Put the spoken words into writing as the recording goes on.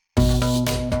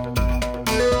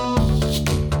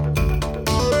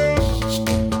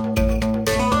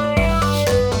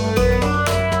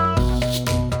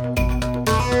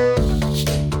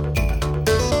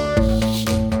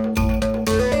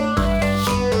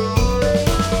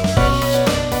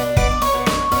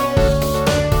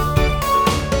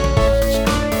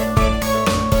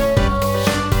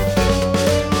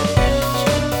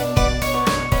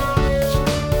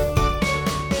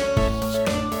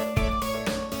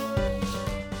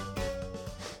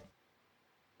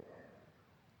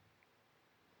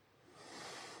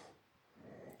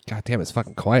God damn, it's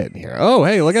fucking quiet in here. Oh,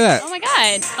 hey, look at that. Oh my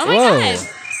god. Oh my Whoa. god.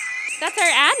 That's our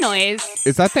ad noise.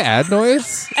 Is that the ad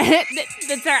noise?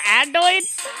 That's our ad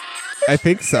noise? I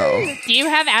think so. Do you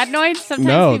have ad noise? Sometimes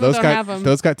No, people those don't have them.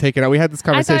 those got taken out. We had this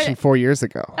conversation 4 years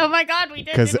ago. Oh my god, we did.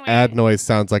 Because didn't we? ad noise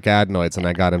sounds like ad noise, and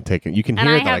I got him taken. You can And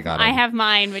hear I that have, I got him. I have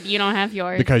mine, but you don't have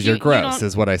yours. Because you, you're gross, you don't-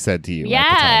 is what I said to you. Yeah,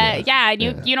 at the time.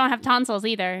 yeah. You don't have tonsils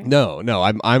either. No,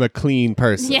 I'm a clean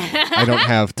person. Yeah. I don't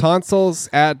have tonsils,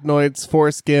 adenoids,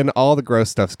 foreskin. All the gross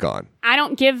stuff's gone. I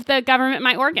don't give the government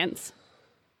my organs.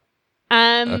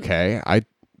 Okay,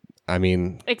 I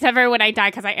mean, Except for when I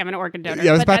die, because I am an organ donor. yeah,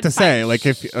 I was but about to that's say, fine. like,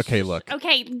 if okay, look,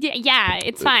 Okay, yeah,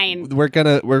 it's fine.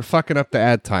 we're fucking up the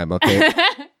ad time, okay?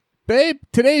 Babe,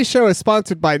 today's show is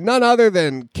sponsored by none other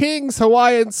than King's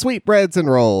Hawaiian Sweetbreads and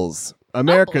Rolls,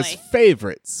 America's boy.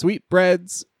 favorite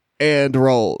sweetbreads and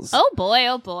rolls. Oh boy,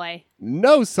 oh boy.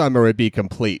 No summer would be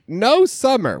complete. No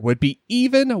summer would be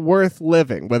even worth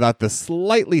living without the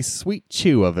slightly sweet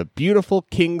chew of a beautiful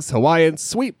King's Hawaiian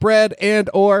sweetbread and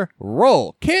or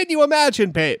roll. Can you imagine,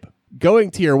 babe, going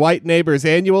to your white neighbor's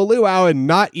annual luau and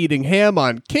not eating ham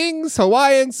on King's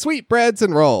Hawaiian sweetbreads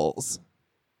and rolls?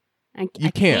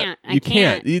 You can't.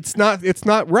 It's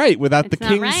not right without the It's not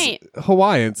King's right.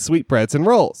 Hawaiian sweetbreads and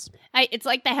rolls. It's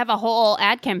like they have a whole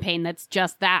ad campaign that's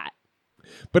just that.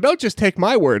 But don't just take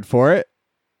my word for it.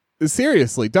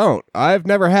 Seriously, don't. I've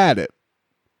never had it.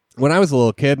 When I was a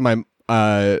little kid, my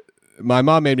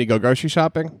mom made me go grocery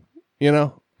shopping. You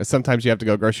know, sometimes you have to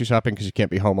go grocery shopping because you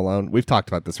can't be home alone. We've talked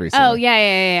about this recently. Oh,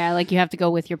 yeah. Like you have to go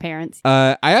with your parents.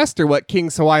 I asked her what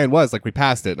King's Hawaiian was. Like we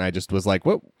passed it, and I just was like,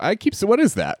 "What? What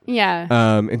is that?" Yeah.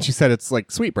 And she said it's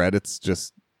like sweetbread.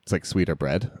 It's like sweeter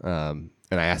bread. And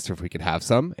I asked her if we could have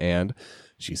some, and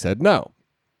she said no.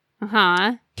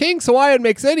 Uh-huh. King's Hawaiian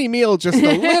makes any meal just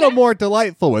a little more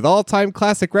delightful with all-time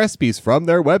classic recipes from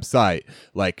their website,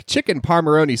 like chicken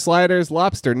parmeroni sliders,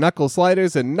 lobster knuckle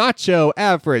sliders, and nacho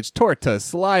average torta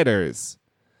sliders.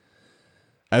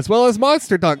 As well as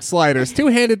monster dunk sliders,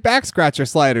 two-handed back scratcher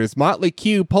sliders, Motley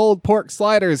Q pulled pork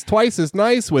sliders, twice as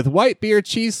nice with white beer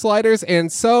cheese sliders, and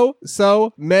so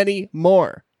many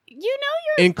more. You know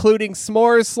including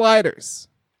s'mores sliders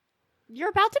you're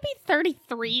about to be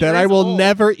 33 that years I will old.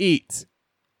 never eat.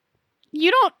 We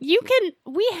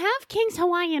have King's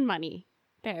Hawaiian money,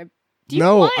 babe. Do you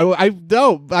No, want? I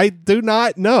do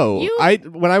not know.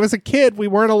 When I was a kid, we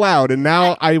weren't allowed, and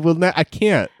now I will not. I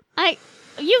can't.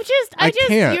 You're just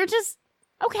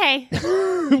okay.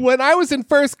 When I was in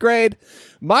first grade,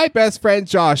 my best friend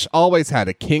Josh always had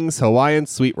a King's Hawaiian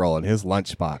sweet roll in his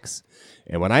lunchbox.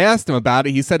 And when I asked him about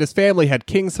it, he said his family had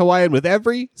King's Hawaiian with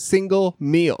every single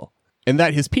meal. And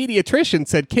that his pediatrician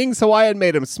said King's Hawaiian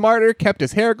made him smarter, kept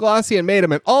his hair glossy, and made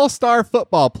him an all-star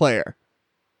football player.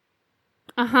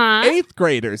 Uh-huh. 8th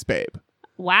graders, babe.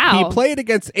 Wow. He played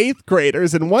against 8th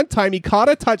graders, and one time he caught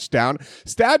a touchdown,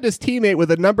 stabbed his teammate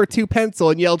with a number 2 pencil,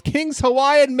 and yelled, "King's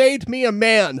Hawaiian made me a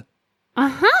man."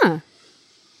 Uh-huh.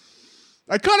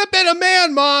 I could have been a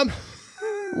man, Mom.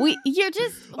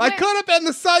 I could have been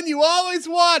the son you always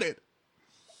wanted.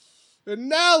 And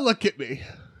now look at me.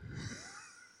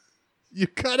 You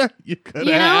could have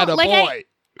had a boy.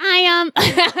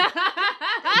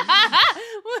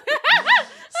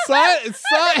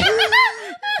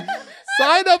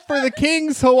 Sign up for the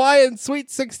King's Hawaiian Sweet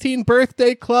 16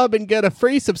 Birthday Club and get a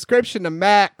free subscription to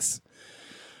Max.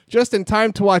 Just in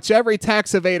time to watch every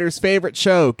tax evader's favorite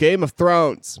show, Game of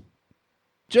Thrones.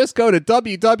 Just go to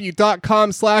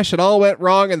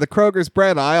www.com/itallwentwrong in the Kroger's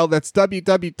bread aisle. That's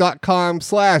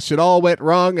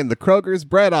www.com/itallwentwrong in the Kroger's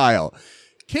bread aisle.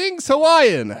 King's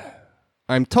Hawaiian.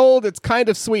 I'm told it's kind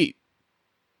of sweet.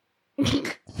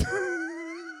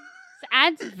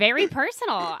 Ad's very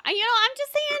personal. I'm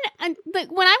just saying,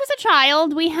 when I was a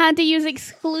child, we had to use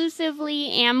exclusively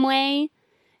Amway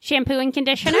shampoo and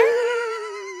conditioner.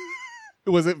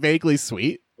 Was it vaguely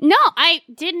sweet? No, I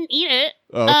didn't eat it.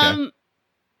 Oh, okay.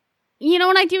 You know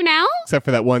what I do now? Except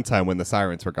for that one time when the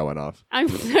sirens were going off. I'm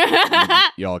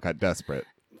You all got desperate.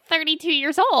 32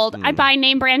 years old. I buy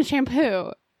name brand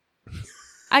shampoo.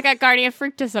 I got Guardia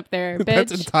Fructus up there, bitch.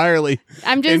 That's entirely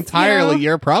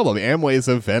your problem. Amway is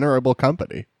a venerable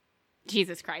company.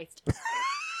 Jesus Christ.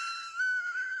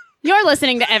 You're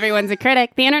listening to Everyone's a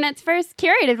Critic, the internet's first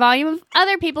curated volume of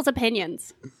other people's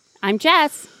opinions. I'm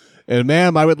Jess. And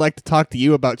ma'am, I would like to talk to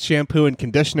you about shampoo and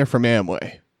conditioner from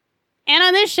Amway. And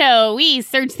on this show, we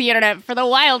search the internet for the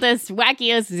wildest,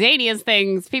 wackiest, zaniest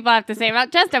things people have to say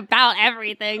about just about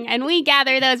everything. And we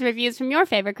gather those reviews from your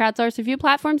favorite crowdsourced review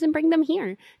platforms and bring them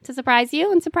here to surprise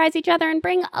you and surprise each other and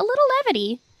bring a little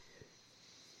levity.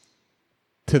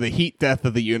 To the heat death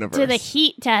of the universe. To the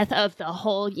heat death of the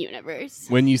whole universe.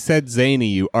 When you said zany,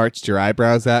 you arched your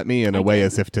eyebrows at me in a way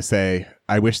as if to say,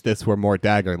 I wish this were more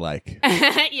dagger-like.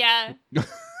 Yeah.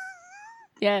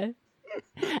 Yeah.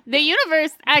 The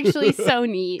universe actually so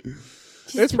neat.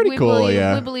 Just it's pretty cool,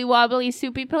 yeah. Wibbly wobbly,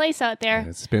 soupy place out there.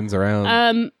 It spins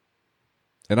around.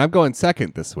 And I'm going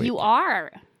second this week. You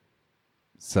are.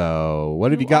 So,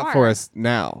 what have you got for us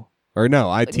now? Or no,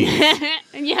 I tease.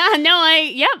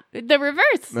 The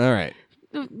reverse. All right.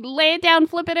 Lay it down,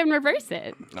 flip it, and reverse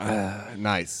it.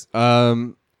 Nice.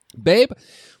 Babe,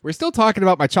 we're still talking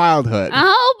about my childhood.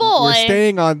 Oh, boy. We're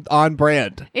staying on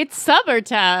brand. It's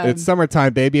summertime. It's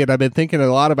summertime, baby, and I've been thinking a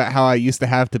lot about how I used to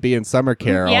have to be in summer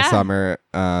care all summer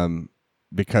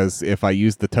because if I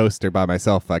used the toaster by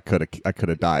myself, I could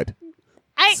have died.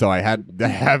 So I had to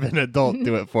have an adult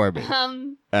do it for me.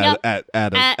 At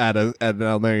an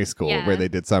elementary school where they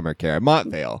did summer care at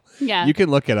Montvale. Yeah, you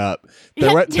can look it up.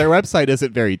 Their website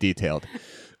isn't very detailed.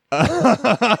 But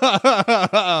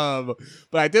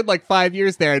I did like 5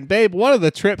 years there, and babe, one of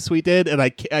the trips we did, and I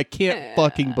can't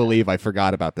fucking believe I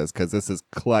forgot about this because this is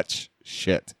clutch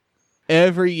shit.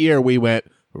 Every year we went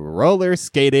roller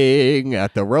skating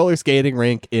at the roller skating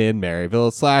rink in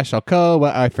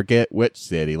Maryville/Alcoa. I forget which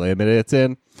city limit it's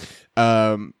in.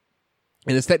 And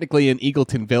it's technically in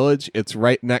Eagleton Village. It's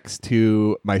right next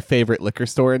to my favorite liquor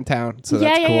store in town. So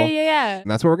that's cool. Yeah. And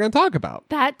that's what we're going to talk about.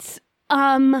 That's,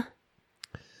 yikes.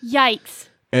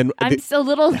 And I'm a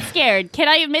little scared. Can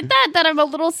I admit that I'm a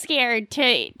little scared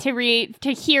to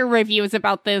hear reviews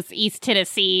about this East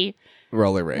Tennessee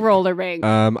roller rink.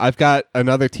 I've got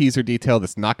another teaser detail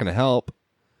that's not going to help.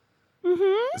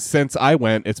 Mm-hmm. Since I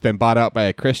went, it's been bought out by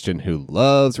a Christian who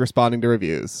loves responding to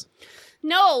reviews.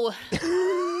 No.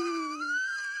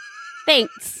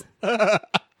 Thanks. No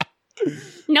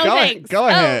thanks. Go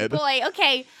ahead. Oh boy.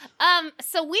 Okay.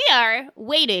 So we are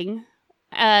waiting,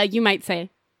 you might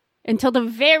say, until the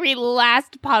very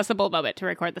last possible moment to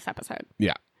record this episode.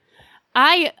 Yeah.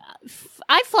 I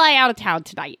fly out of town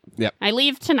tonight. Yep. I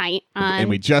leave tonight. And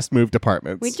we just moved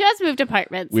apartments. We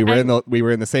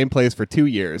were in the same place for 2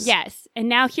 years. Yes. And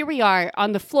now here we are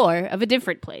on the floor of a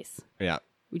different place. Yeah.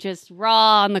 We just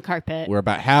raw on the carpet. We're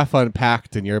about half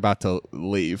unpacked and you're about to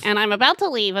leave. And I'm about to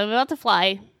leave. I'm about to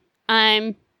fly.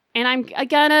 I'm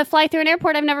gonna fly through an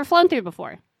airport I've never flown through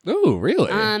before. Ooh,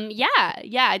 really?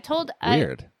 Yeah.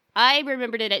 Weird. I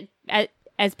remembered it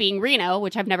as being Reno,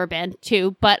 which I've never been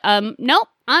to, but nope,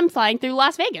 I'm flying through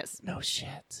Las Vegas. No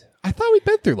shit. I thought we'd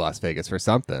been through Las Vegas for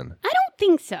something. I don't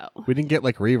think so. We didn't get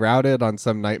like rerouted on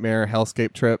some nightmare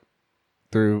hellscape trip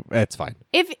through. It's fine.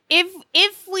 If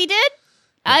we did,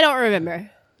 I don't remember.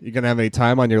 You gonna have any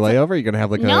time on your layover? You gonna have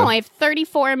No, I have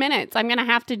 34 minutes. I'm gonna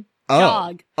have to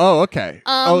jog. Oh, okay.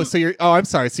 I'm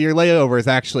sorry. So your layover is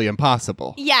actually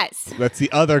impossible. Yes. That's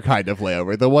the other kind of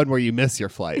layover, the one where you miss your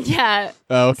flight. Yeah.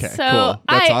 Oh, okay. So cool.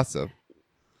 That's awesome.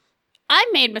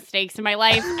 I've made mistakes in my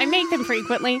life. I make them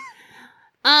frequently.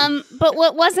 But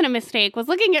what wasn't a mistake was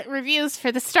looking at reviews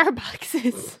for the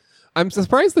Starbucks. I'm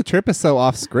surprised the trip is so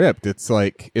off script. It's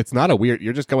like, it's not a weird,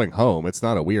 you're just going home. It's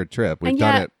not a weird trip. We've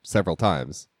done it several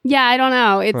times. Yeah, I don't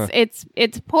know. It's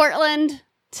Portland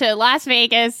to Las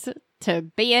Vegas to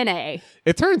BNA.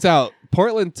 It turns out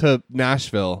Portland to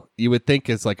Nashville, you would think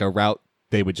is like a route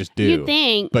they would just do. You'd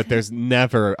think. But there's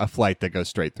never a flight that goes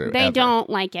straight through. They don't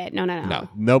like it. No.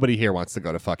 Nobody here wants to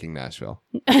go to fucking Nashville.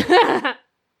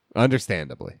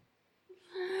 Understandably.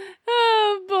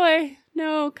 Oh, boy.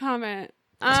 No comment.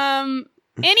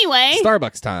 Anyway.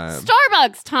 Starbucks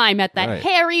time at the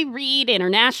Harry Reid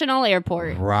International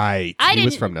Airport. Right. He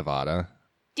was from Nevada.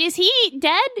 Is he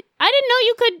dead? I didn't know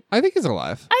you could. I think he's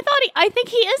alive. I think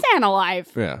he is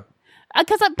alive. Yeah. But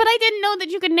I didn't know that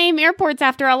you could name airports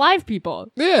after alive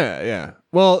people. Yeah.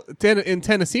 Well, in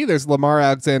Tennessee, there's Lamar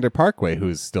Alexander Parkway,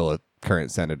 who's still a current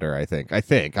senator, I think.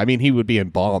 I mean, he would be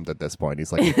embalmed at this point.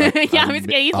 He's like, he's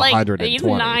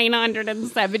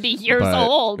 970 years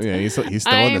old. Yeah, he's still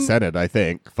in the Senate, I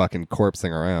think, fucking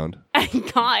corpsing around.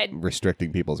 God.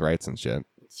 Restricting people's rights and shit.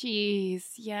 Jeez,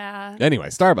 yeah. Anyway,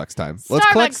 Starbucks time. Let's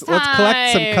collect some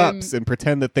cups and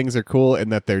pretend that things are cool and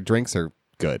that their drinks are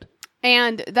Good.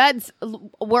 And it's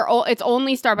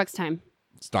only Starbucks time.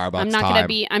 Starbucks I'm not time. gonna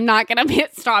be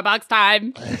at Starbucks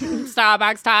time.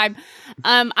 Starbucks time.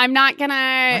 I'm not gonna.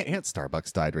 My aunt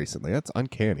Starbucks died recently. That's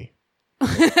uncanny. We're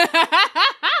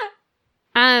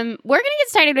gonna get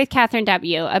started with Catherine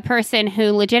W., a person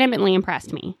who legitimately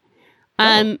impressed me.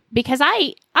 Because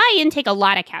I intake a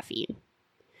lot of caffeine.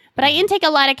 But I intake a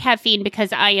lot of caffeine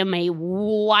because I am a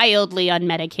wildly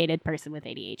unmedicated person with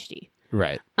ADHD.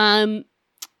 Right.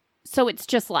 So it's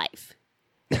just life.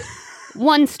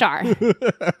 1 star.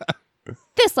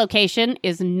 This location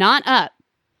is not up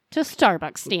to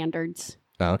Starbucks standards.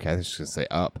 Oh, okay, I was just going to say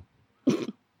up.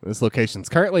 This location's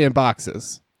currently in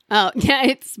boxes. Oh, yeah,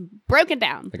 it's broken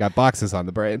down. I got boxes on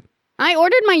the brain. I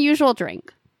ordered my usual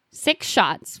drink. 6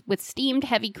 shots with steamed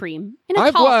heavy cream in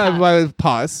a tall cup.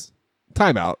 Pause.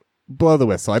 Time out. Blow the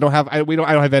whistle. I don't have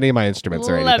any of my instruments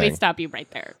or anything. Let me stop you right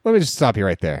there. Let me just stop you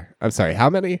right there. I'm sorry. How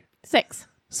many? 6.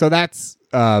 So that's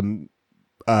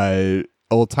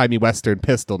old-timey Western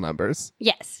pistol numbers.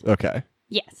 Yes. Okay.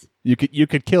 Yes. You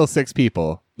could kill 6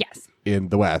 people. Yes. In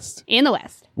the West. In the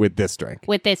West. With this drink.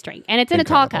 With this drink. And it's in a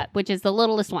tall cup, which is the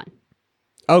littlest one.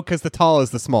 Oh, because the tall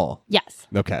is the small. Yes.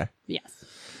 Okay. Yes.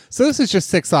 So this is just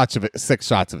 6 shots of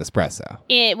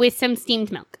espresso. With some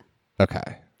steamed milk.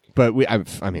 Okay. But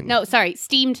No, sorry.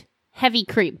 Steamed heavy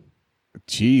cream.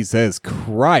 Jesus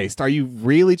Christ. Are you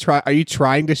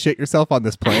trying to shit yourself on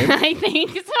this plane? I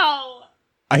think so.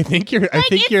 I think you're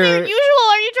It's unusual.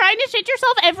 Are you trying to shit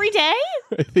yourself every day?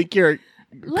 I think you're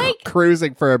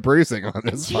cruising for a bruising on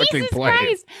this Jesus fucking plane.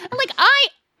 Christ.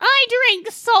 I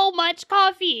drink so much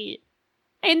coffee.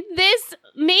 And this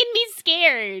made me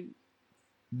scared.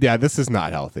 Yeah, this is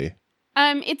not healthy.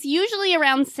 It's usually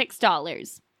around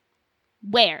 $6.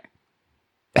 Where?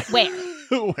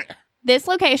 Where? This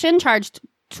location charged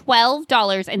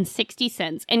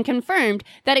 $12.60 and confirmed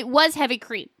that it was heavy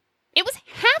cream. It was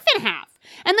half and half,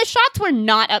 and the shots were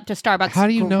not up to Starbucks' How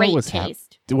do you know it was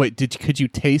taste. Wait, could you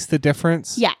taste the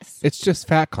difference? Yes. It's just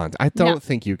fat content. I don't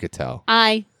think you could tell.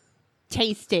 I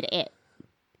tasted it.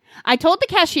 I told the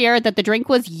cashier that the drink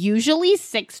was usually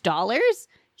 $6.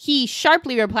 He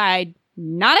sharply replied,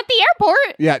 "Not at the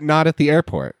airport." Yeah, not at the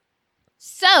airport.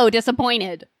 So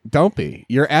disappointed. Don't be.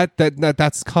 You're at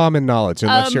that's common knowledge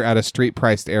unless you're at a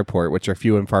street-priced airport, which are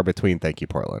few and far between. Thank you,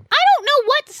 Portland. I don't know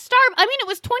what it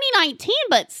was 2019,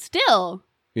 but still.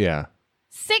 Yeah.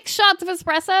 6 shots of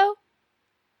espresso?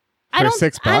 For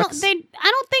 $6? I don't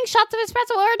think shots of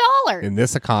espresso are $1. In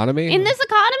this economy? In this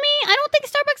economy, I don't think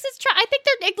Starbucks is I think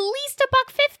they're at least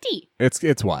 $1.50.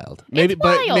 It's wild. Maybe, it's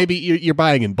wild. But maybe you're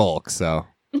buying in bulk, so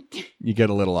you get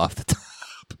a little off the top.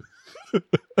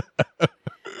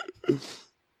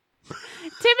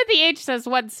 Timothy H says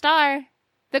 1 star.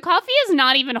 The coffee is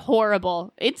not even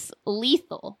horrible. It's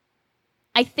lethal.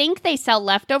 I think they sell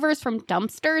leftovers from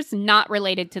dumpsters not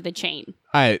related to the chain.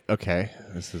 Okay.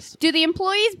 Do the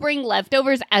employees bring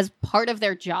leftovers as part of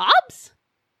their jobs?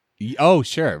 Oh,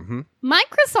 sure. Mm-hmm. My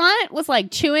croissant was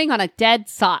like chewing on a dead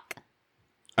sock.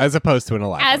 As opposed to an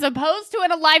alive As opposed to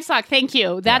an alive sock. Thank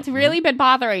you. That's really been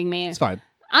bothering me. It's fine.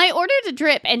 I ordered a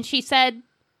drip and she said,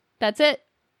 "That's it.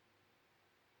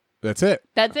 That's it.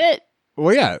 That's it.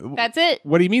 Well, yeah. That's it.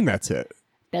 What do you mean that's it?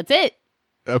 That's it."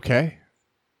 Okay.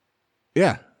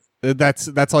 Yeah.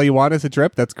 That's all you want is a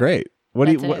drip? That's great.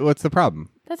 What's the problem?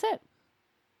 That's it.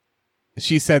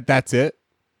 She said that's it?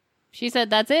 She said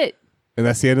that's it. And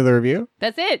that's the end of the review?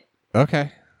 That's it.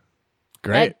 Okay.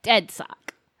 Great. A dead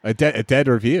sock. A dead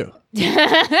review.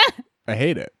 I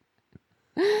hate it.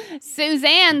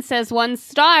 Suzanne says 1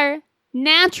 star.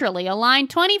 Naturally aligned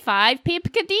 25.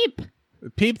 Peep Kadeep.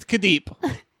 Peeped Kadeep.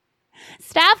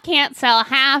 Staff can't sell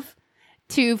half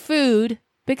to food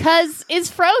because it's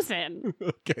frozen.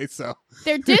 Okay, so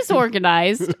they're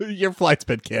disorganized. Your flight's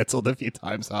been canceled a few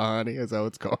times, huh, honey? Is that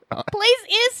what's going on? Place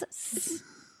is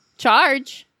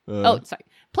charge. Sorry.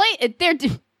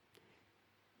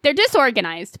 They're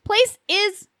disorganized. Place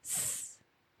is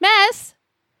mess.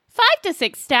 5 to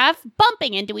 6 staff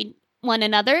bumping into one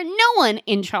another. No one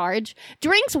in charge.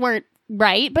 Drinks weren't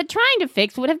right, but trying to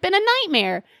fix would have been a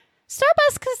nightmare.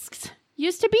 Starbucks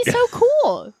used to be so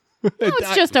cool. Now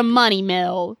it's just a money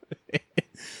mill.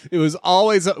 It was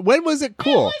always... when was it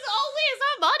cool? It was always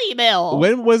a money mill.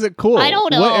 When was it cool? I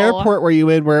don't know. What airport were you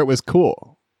in where it was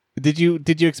cool? Did you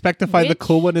expect to find the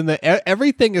cool one in the...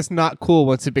 Everything is not cool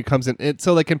once it becomes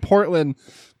so like in Portland,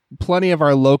 plenty of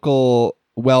our local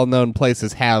well-known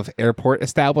places have airport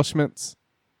establishments,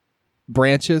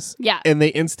 branches. Yeah. And they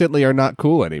instantly are not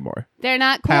cool anymore. They're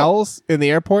not cool. Pals in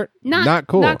the airport? Not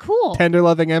cool. Not cool. Tender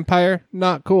Loving Empire?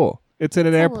 Not cool. It's in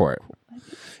an airport.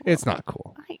 It's not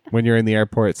cool. When you're in the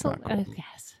airport, it's not cool.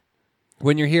 Yes.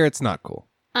 When you're here, it's not cool.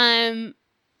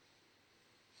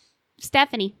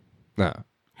 Stephanie No.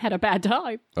 had a bad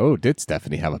time. Oh, did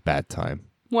Stephanie have a bad time?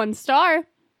 1 star.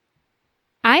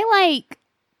 I like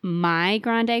my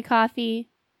grande coffee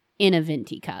in a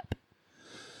venti cup.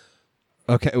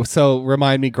 Okay, so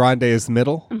remind me, grande is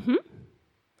middle? Mm-hmm.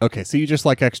 Okay, so you just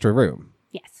like extra room.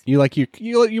 Yes. You want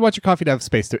your coffee to have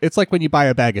space to. It's like when you buy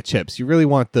a bag of chips. You really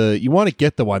want to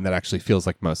get the one that actually feels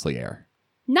like mostly air.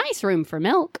 Nice room for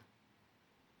milk.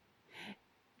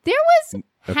 There was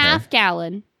half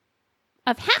gallon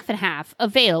of half and half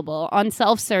available on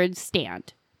self-serve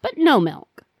stand, but no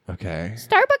milk. Okay.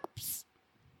 Starbucks.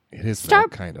 It is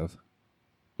milk, kind of.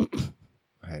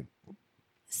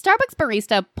 Starbucks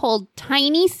barista pulled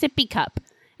tiny sippy cup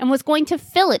and was going to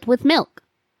fill it with milk.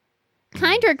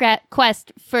 Kind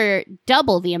request for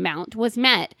double the amount was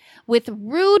met with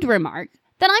rude remark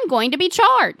that I'm going to be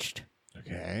charged.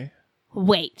 Okay.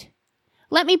 Wait.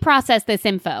 Let me process this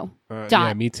info.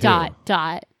 Yeah, me too.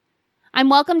 I'm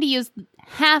welcome to use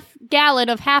half gallon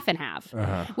of half and half,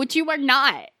 which you are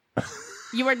not.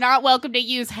 You are not welcome to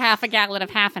use half a gallon of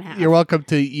half and half. You're welcome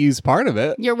to use part of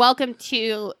it. You're welcome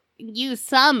to use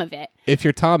some of it. If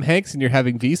you're Tom Hanks and you're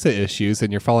having visa issues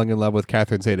and you're falling in love with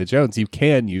Catherine Zeta-Jones, you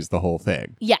can use the whole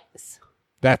thing. Yes.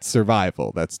 That's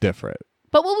survival. That's different.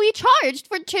 But will be charged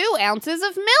for 2 ounces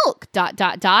of milk. ...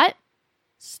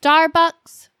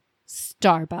 Starbucks.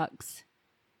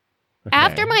 Okay.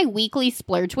 After my weekly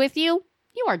splurge with you,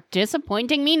 you are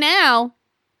disappointing me now.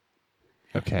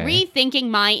 Okay. Rethinking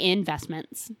my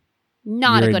investments.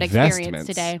 Not a good experience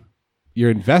today. Your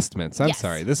investments. I'm Yes.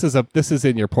 sorry. This is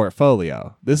in your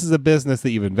portfolio. This is a business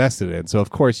that you've invested in. So of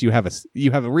course you have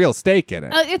a real stake in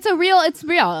it. It's real.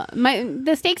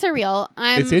 The stakes are real.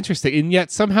 It's interesting, and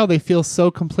yet somehow they feel so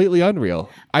completely unreal.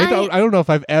 I don't know if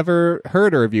I've ever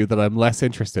heard a review that I'm less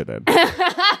interested in.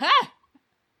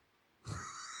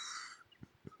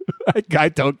 I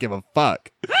don't give a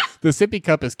fuck. The sippy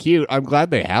cup is cute. I'm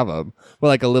glad they have them. Well,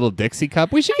 like a little Dixie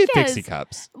cup. We should get Dixie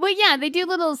cups. Well, yeah, they do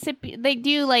little they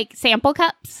do like sample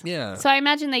cups. Yeah. So I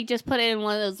imagine they just put it in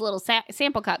one of those little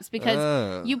sample cups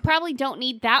because you probably don't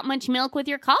need that much milk with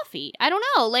your coffee. I don't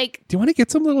know. Like, do you want to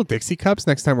get some little Dixie cups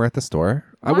next time we're at the store?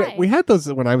 Why? We had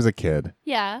those when I was a kid.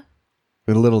 Yeah.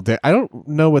 The little I don't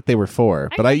know what they were for,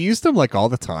 but I used them like all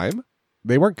the time.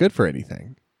 They weren't good for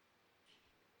anything.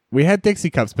 We had Dixie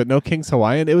cups, but no King's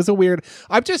Hawaiian. It was a weird...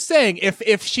 I'm just saying,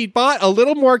 if she bought a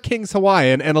little more King's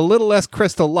Hawaiian and a little less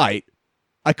Crystal Light,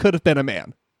 I could have been a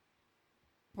man.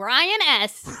 Brian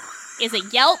S. is a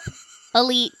Yelp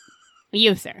elite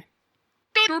user.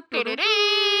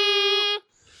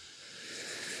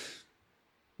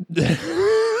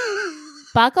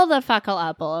 Buckle the fuckle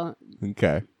up.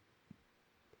 Okay.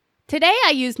 Today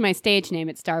I used my stage name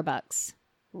at Starbucks.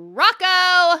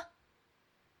 Rocco!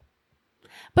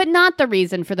 But not the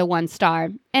reason for the 1 star,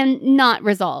 and not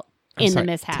result in the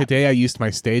mishap. Today I used my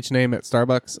stage name at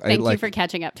Starbucks. Thank you for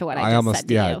catching up to what I just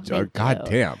said to you. God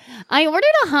damn. I ordered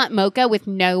a hot mocha with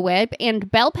no whip and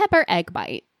bell pepper egg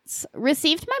bites.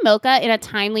 Received my mocha in a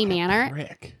timely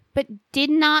manner, but did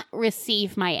not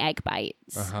receive my egg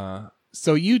bites.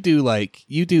 So you do like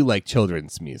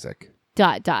children's music. ...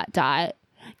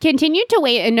 Continued to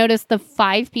wait and noticed the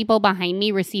 5 people behind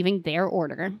me receiving their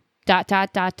order. ...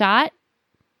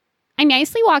 I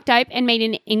nicely walked up and made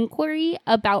an inquiry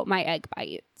about my egg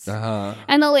bites.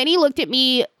 And the lady looked at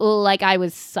me like I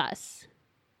was sus.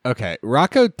 Okay,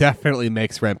 Rocco definitely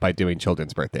makes rent by doing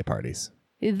children's birthday parties.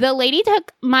 The lady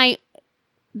that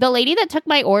took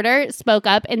my order spoke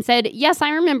up and said, "Yes,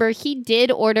 I remember he did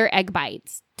order egg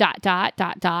bites. ...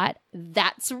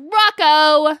 That's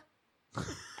Rocco!" !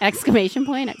 Exclamation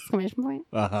point.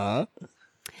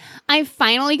 I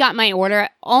finally got my order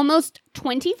almost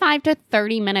 25 to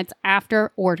 30 minutes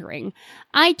after ordering.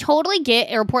 I totally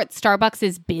get airport Starbucks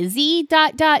is busy, ...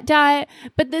 But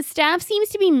the staff seems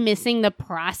to be missing the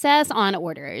process on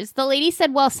orders. The lady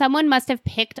said, "Well, someone must have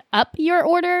picked up your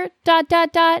order, ...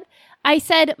 I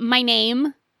said, "My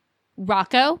name,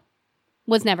 Rocco,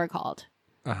 was never called."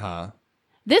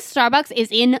 This Starbucks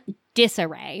is in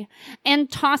disarray, and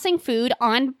tossing food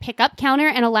on pickup counter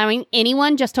and allowing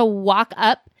anyone just to walk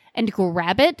up and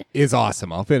grab it is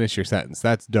awesome. I'll finish your sentence.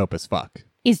 That's dope as fuck.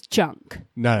 Is junk.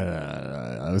 No.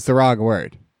 That was the wrong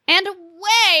word. And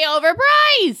way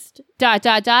overpriced. ...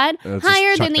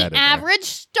 Higher than the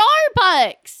average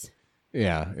Starbucks.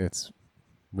 Yeah,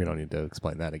 we don't need to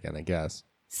explain that again, I guess.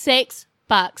 $6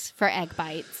 for egg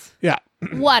bites. Yeah.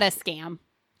 What a scam.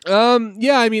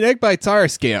 Yeah, I mean, egg bites are a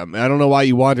scam. I don't know why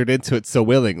you wandered into it so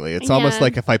willingly. It's almost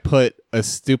like if I put a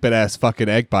stupid ass fucking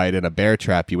egg bite in a bear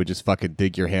trap, you would just fucking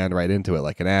dig your hand right into it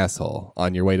like an asshole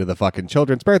on your way to the fucking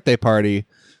children's birthday party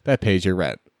that pays your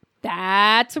rent.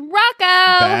 That's Rocco.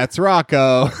 That's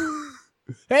Rocco.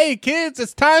 Hey, kids,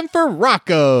 it's time for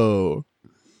Rocco.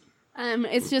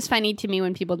 It's just funny to me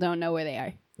when people don't know where they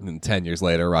are. And then 10 years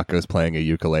later, Rocco's playing a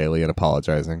ukulele and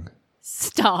apologizing.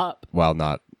 Stop. Well,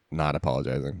 not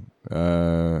apologizing.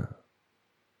 Our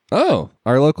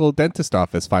local dentist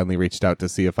office finally reached out to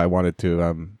see if I wanted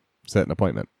to set an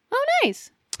appointment. Oh,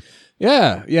 nice.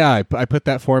 Yeah. I put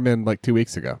that form in like 2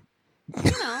 weeks ago.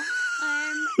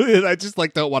 I just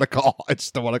don't want to call. I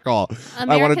just don't want to call.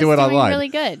 I want to do it online. Really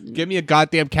good. Give me a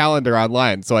goddamn calendar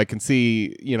online so I can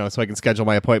see, so I can schedule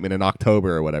my appointment in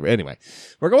October or whatever. Anyway,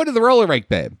 we're going to the roller rink,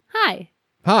 babe. Hi.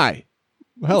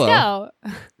 Hello. Let's go.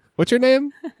 What's your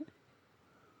name?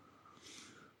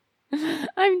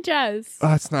 I'm Jess. Oh,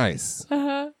 that's nice.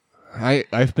 Uh-huh.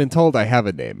 I've been told I have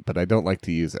a name, but I don't like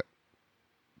to use it.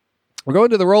 We're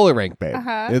going to the roller rink, babe.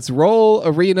 Uh-huh. It's Roll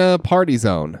Arena Party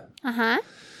Zone. Uh-huh.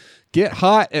 Get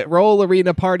hot at Roll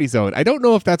Arena Party Zone. I don't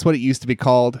know if that's what it used to be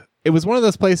called. It was one of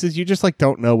those places you just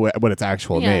don't know what its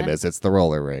actual name is. It's the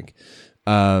roller rink.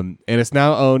 And it's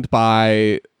now owned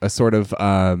by a sort of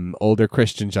older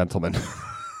Christian gentleman.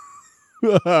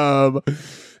 Here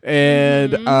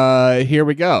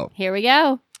we go. Here we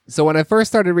go. So when I first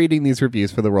started reading these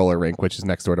reviews for the roller rink, which is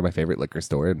next door to my favorite liquor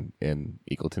store in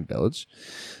Eagleton Village,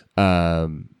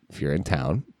 if you're in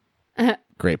town,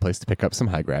 great place to pick up some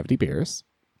high gravity beers.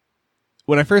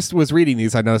 When I first was reading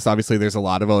these, I noticed obviously there's a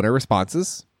lot of owner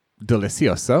responses.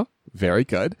 Delicioso. Very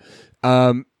good.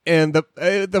 And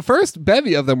the first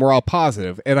bevy of them were all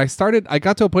positive, and I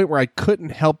got to a point where I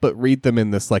couldn't help but read them in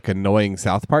this annoying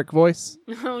South Park voice.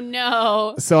 Oh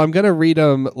no. So I'm going to read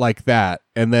them like that,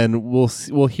 and then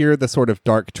we'll hear the sort of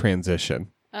dark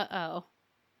transition. Uh-oh.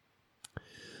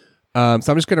 So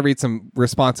I'm just going to read some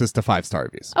responses to 5-star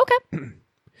reviews. Okay.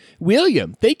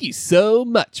 William, thank you so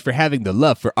much for having the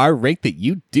love for our rink that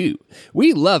you do.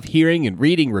 We love hearing and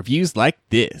reading reviews like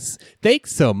this.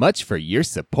 Thanks so much for your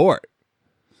support.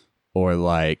 Or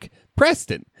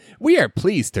Preston, we are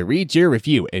pleased to read your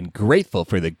review and grateful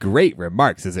for the great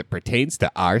remarks as it pertains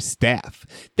to our staff.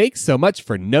 Thanks so much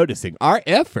for noticing our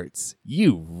efforts.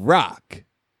 You rock.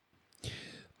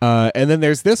 And then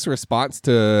there's this response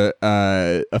to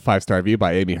a 5-star review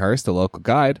by Amy Hurst, a local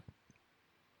guide.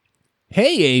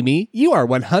 Hey, Amy, you are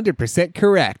 100%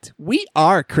 correct. We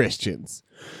are Christians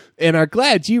and are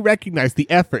glad you recognize the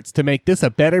efforts to make this a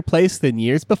better place than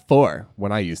years before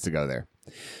when I used to go there.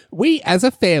 We as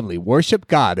a family worship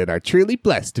God and are truly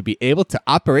blessed to be able to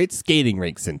operate skating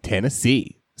rinks in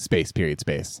Tennessee. Space.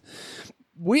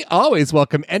 We always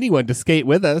welcome anyone to skate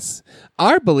with us.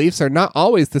 Our beliefs are not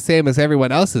always the same as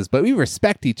everyone else's, but we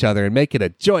respect each other and make it a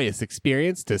joyous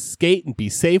experience to skate and be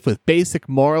safe with basic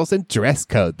morals and dress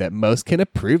code that most can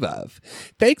approve of.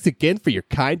 Thanks again for your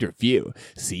kind review.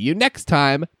 See you next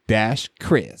time,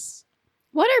 Chris.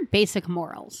 What are basic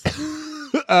morals?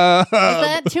 Is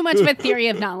that too much of a theory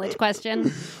of knowledge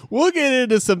question? We'll get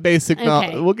into some basic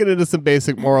we'll get into some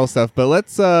basic moral stuff, but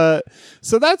let's so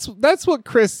that's what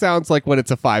Chris sounds like when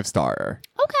it's a 5-star.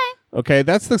 Okay,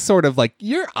 that's the sort of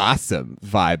you're awesome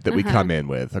vibe that we come in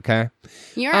with, okay?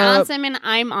 You're awesome and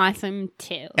I'm awesome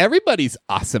too. Everybody's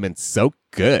awesome and so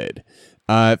good.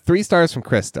 3 stars from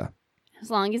Krista. As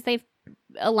long as they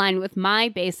align with my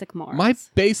basic morals.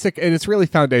 And it's really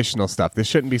foundational stuff. This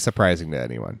shouldn't be surprising to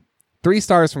anyone. 3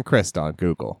 stars from Krista on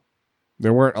Google.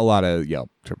 There weren't a lot of Yelp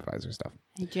TripAdvisor stuff.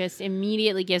 It just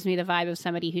immediately gives me the vibe of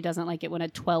somebody who doesn't like it when a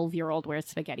 12-year-old wears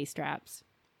spaghetti straps.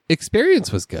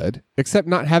 Experience was good, except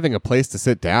not having a place to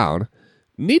sit down.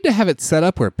 Need to have it set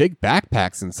up where big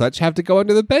backpacks and such have to go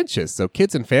under the benches so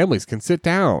kids and families can sit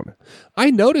down. I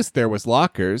noticed there was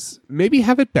lockers. Maybe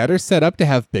have it better set up to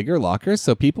have bigger lockers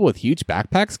so people with huge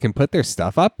backpacks can put their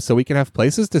stuff up so we can have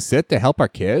places to sit to help our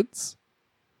kids.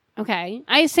 Okay.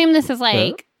 I assume this is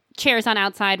chairs on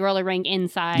outside, roller rink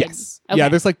inside. Yes. Okay. Yeah,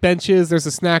 there's benches, there's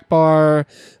a snack bar.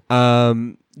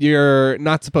 You're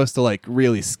not supposed to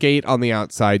really skate on the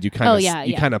outside. You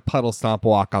kind of puddle stomp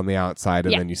walk on the outside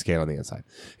and then you skate on the inside.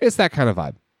 It's that kind of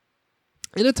vibe.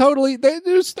 And it totally,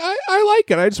 I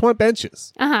like it. I just want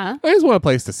benches. Uh-huh. I just want a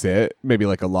place to sit, maybe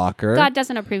a locker. God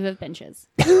doesn't approve of benches.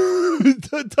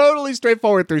 Totally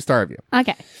straightforward 3-star review.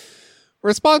 Okay.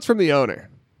 Response from the owner.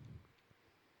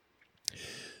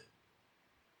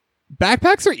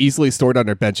 Backpacks are easily stored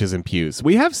under benches and pews.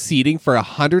 We have seating for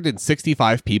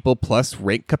 165 people plus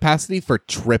rink capacity for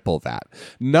triple that.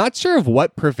 Not sure of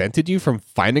what prevented you from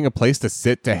finding a place to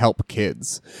sit to help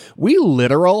kids. We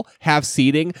literal have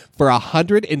seating for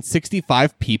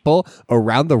 165 people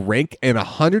around the rink and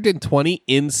 120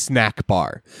 in snack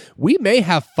bar. We may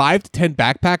have 5 to 10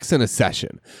 backpacks in a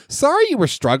session. Sorry you were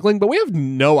struggling, but we have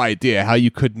no idea how you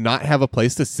could not have a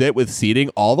place to sit with seating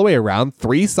all the way around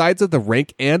 3 sides of the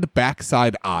rink and backside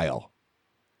aisle.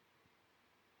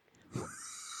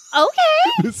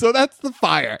 Okay. So that's the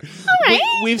fire. All right.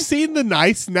 We've seen the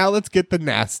nice, now let's get the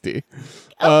nasty.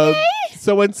 Okay.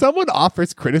 So when someone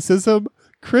offers criticism,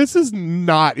 Chris is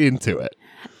not into it.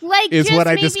 Like, is just what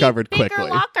I maybe discovered bigger quickly.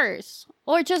 Lockers.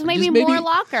 Or just maybe more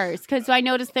lockers. Because I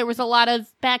noticed there was a lot of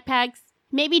backpacks.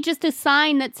 Maybe just a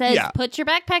sign that says, put your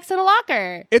backpacks in a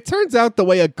locker. It turns out the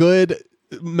way a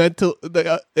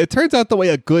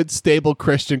good stable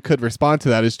Christian could respond to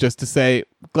that is just to say,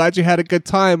 glad you had a good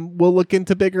time. We'll look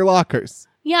into bigger lockers.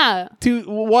 Yeah.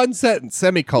 One sentence,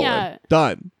 semicolon. Yeah.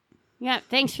 Done. Yeah.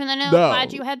 Thanks for the note. No.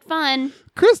 Glad you had fun.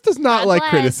 Chris does not God like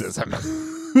bless. criticism.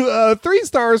 3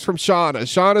 stars from Shauna.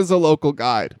 Shauna's a local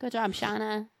guide. Good job,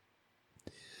 Shauna.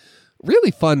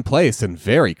 Really fun place and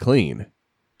very clean.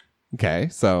 Okay,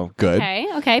 so good.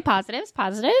 Okay. Positives.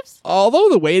 Although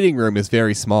the waiting room is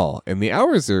very small and the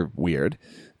hours are weird,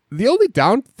 the only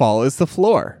downfall is the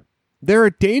floor. There are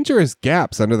dangerous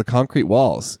gaps under the concrete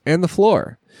walls and the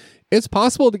floor. It's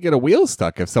possible to get a wheel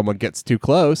stuck if someone gets too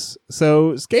close,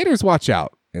 so skaters watch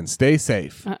out and stay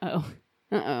safe.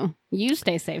 Uh-oh. You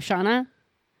stay safe, Shauna.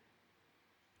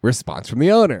 Response from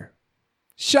the owner.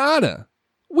 Shauna,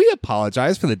 we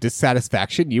apologize for the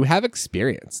dissatisfaction you have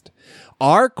experienced.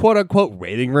 Our quote-unquote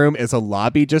waiting room is a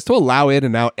lobby just to allow in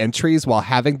and out entries while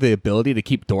having the ability to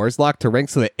keep doors locked to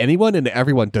rinks so that anyone and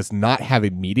everyone does not have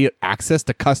immediate access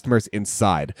to customers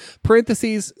inside.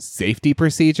 Parentheses, safety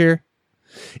procedure.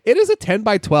 It is a 10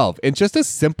 by 12 and just a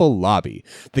simple lobby.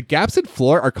 The gaps in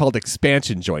floor are called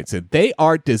expansion joints and they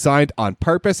are designed on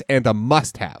purpose and a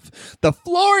must-have. The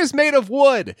floor is made of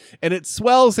wood and it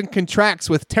swells and contracts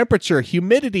with temperature,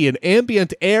 humidity, and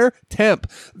ambient air temp.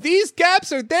 These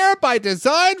gaps are there by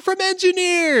design from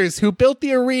engineers who built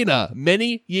the arena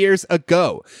many years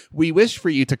ago. We wish for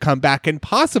you to come back and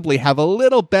possibly have a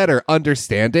little better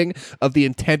understanding of the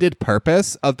intended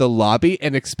purpose of the lobby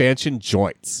and expansion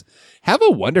joints. Have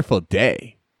a wonderful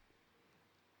day.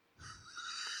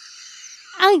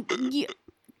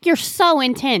 You're so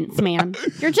intense, man.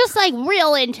 You're just like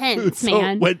real intense,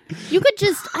 man. You could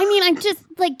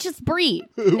just breathe.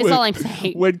 Is all I'm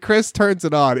saying. When Chris turns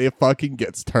it on, it fucking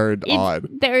gets turned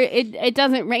on. It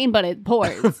doesn't rain, but it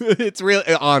pours. It's real,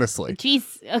 honestly.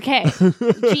 Jeez, okay.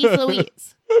 Jeez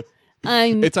Louise.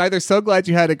 It's either so glad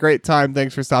you had a great time,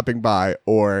 thanks for stopping by,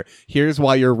 or here's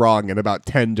why you're wrong in about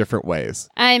 10 different ways.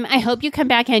 I hope you come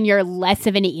back and you're less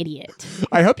of an idiot.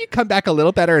 I hope you come back a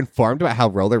little better informed about how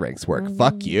roller rinks work.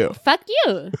 Fuck you. Fuck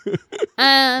you.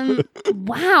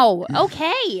 Wow.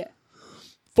 Okay.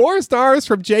 4 stars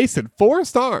from Jason. 4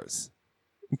 stars.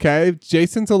 Okay,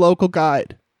 Jason's a local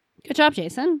guide. Good job,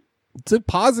 Jason. It's a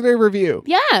positive review.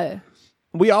 Yeah.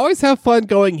 We always have fun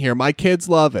going here. My kids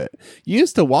love it.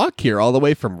 Used to walk here all the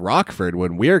way from Rockford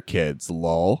when we were kids,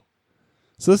 lol.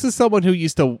 So this is someone who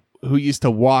used to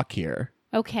walk here.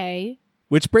 Okay.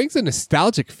 Which brings a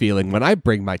nostalgic feeling when I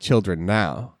bring my children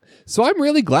now. So I'm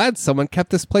really glad someone kept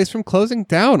this place from closing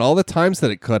down all the times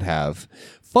that it could have.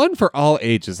 Fun for all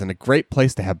ages and a great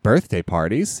place to have birthday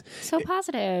parties. So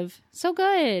positive. So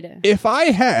good. If I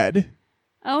had...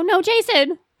 Oh no,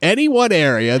 Jason! any one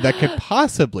area that could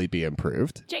possibly be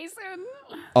improved Jason.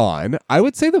 on, I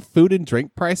would say the food and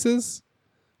drink prices.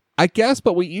 I guess,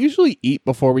 but we usually eat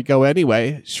before we go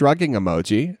anyway. Shrugging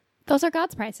emoji. Those are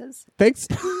God's prices. Thanks.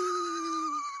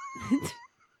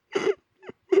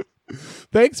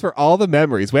 Thanks for all the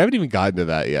memories. We haven't even gotten to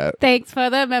that yet. Thanks for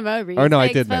the memories. Oh no,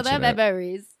 Thanks I did for mention the it.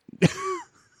 memories.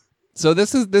 So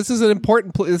this is an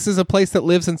important. This is a place that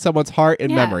lives in someone's heart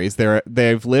and memories.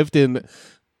 They've lived in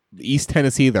East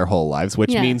Tennessee their whole lives,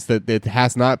 which means that it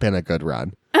has not been a good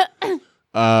run.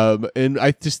 And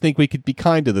I just think we could be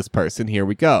kind to this person. Here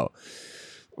we go.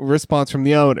 Response from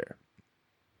the owner.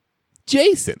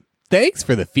 Jason, thanks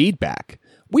for the feedback.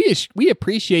 We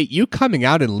appreciate you coming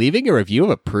out and leaving a review of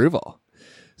approval.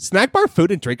 Snack bar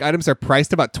food and drink items are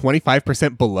priced about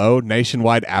 25% below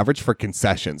nationwide average for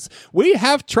concessions. We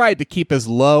have tried to keep as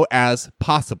low as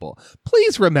possible.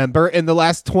 Please remember, in the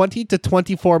last 20 to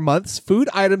 24 months, food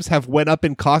items have went up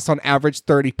in cost on average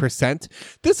 30%.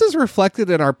 This is reflected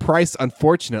in our price,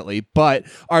 unfortunately, but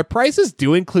our prices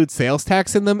do include sales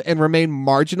tax in them and remain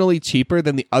marginally cheaper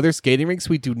than the other skating rinks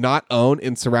we do not own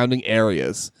in surrounding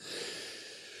areas.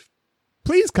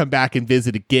 Please come back and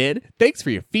visit again. Thanks for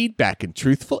your feedback and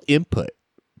truthful input.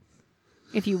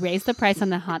 If you raise the price on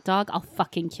the hot dog, I'll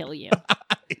fucking kill you.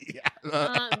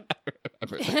 Buddy.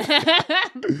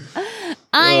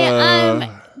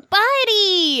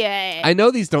 I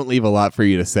know these don't leave a lot for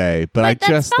you to say, but I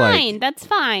just fine. That's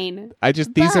fine.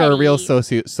 These are a real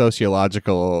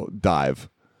sociological dive.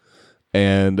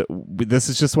 And this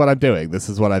is just what I'm doing. This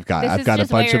is what I've got. I've got a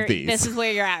bunch of these. This is where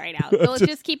you're at right now. So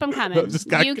just keep them coming.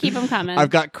 You keep them coming. I've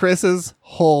got Chris's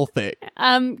whole thing.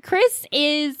 Chris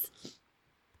is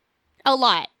a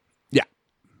lot. Yeah.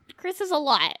 Chris is a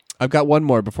lot. I've got one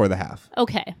more before the half.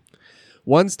 Okay.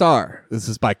 1 star. This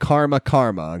is by Karma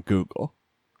on Google.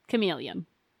 Chameleon.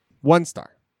 1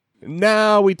 star.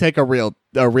 Now we take a real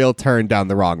turn down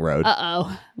the wrong road.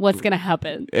 Uh-oh. What's going to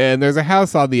happen? And there's a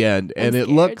house on the end, and it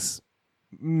looks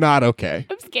not okay.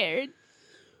 I'm scared.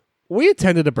 We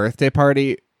attended a birthday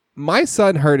party. My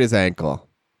son hurt his ankle,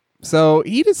 so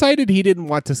he decided he didn't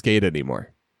want to skate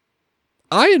anymore.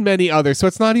 I and many others, so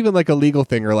it's not even like a legal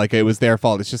thing or like it was their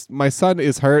fault. It's just my son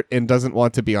is hurt and doesn't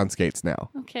want to be on skates now.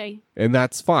 Okay. And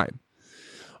that's fine.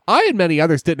 I and many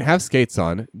others didn't have skates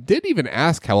on, didn't even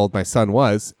ask how old my son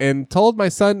was, and told my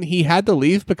son he had to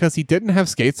leave because he didn't have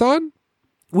skates on.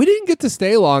 We didn't get to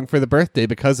stay long for the birthday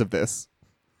because of this.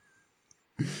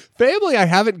 Family I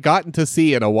haven't gotten to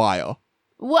see in a while.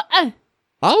 What?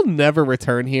 I'll never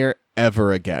return here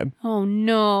ever again. Oh,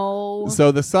 no.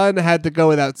 So the son had to go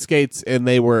without skates, and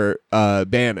they were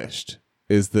banished,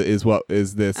 is this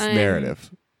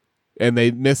narrative. And they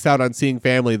missed out on seeing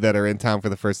family that are in town for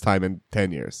the first time in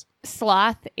 10 years.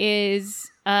 Sloth is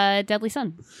a deadly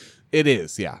son. It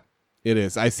is, yeah. It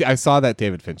is. I saw that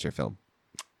David Fincher film.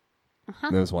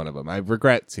 That was one of them. I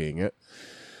regret seeing it.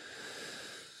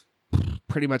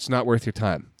 Pretty much not worth your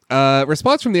time.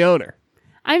 Response from the owner.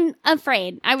 I'm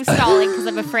afraid. I was stalling because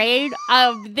I'm afraid.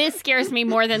 This scares me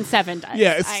more than 7 does.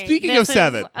 Yeah, speaking of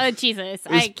 7. Jesus,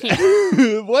 I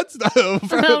can't. What's from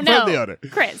the owner?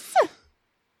 Chris.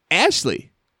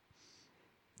 Ashley.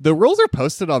 The rules are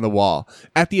posted on the wall,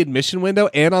 at the admission window,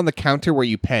 and on the counter where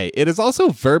you pay. It is also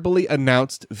verbally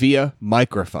announced via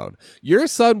microphone. Your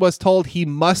son was told he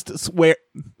must wear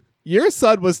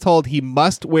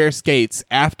skates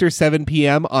after 7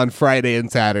 p.m. on Friday and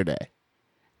Saturday.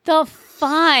 The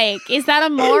fuck? Is that a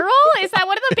moral? Is that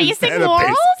one of the basic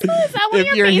morals? Is that one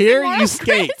if you're here, you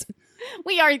skate.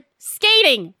 We are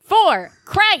skating for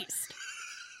Christ.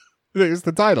 There's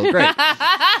the title. Great.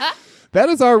 That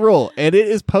is our rule, and it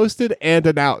is posted and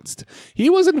announced. He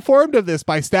was informed of this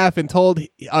by staff and told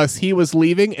us he was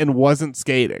leaving and wasn't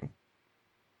skating.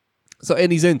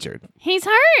 And he's injured. He's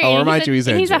hurt. I'll remind you he's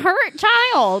injured. He's a hurt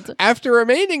child. After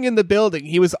remaining in the building,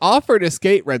 he was offered a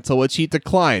skate rental, which he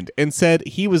declined and said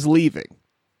he was leaving.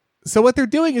 So what they're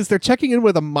doing is they're checking in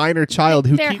with a minor child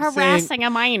who they're harassing a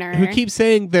minor. Who keeps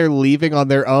saying they're leaving on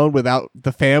their own without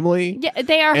the family. Yeah,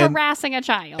 they are harassing a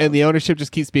child. And the ownership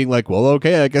just keeps being like, well,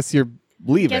 okay, I guess you're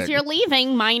leaving. Guess you're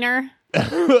leaving, minor.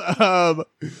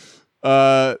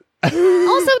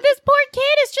 Also, this poor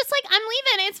kid is just like, I'm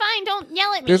leaving. It's fine. Don't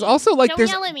yell at me. There's also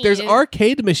there's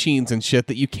arcade machines and shit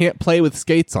that you can't play with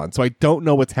skates on. So I don't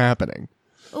know what's happening.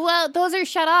 Well, those are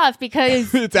shut off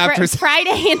because it's after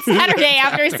Friday and Saturday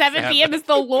after 7 p.m. is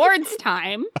the Lord's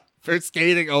time. For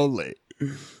skating only.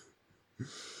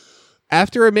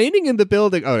 After remaining in the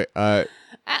building... after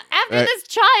this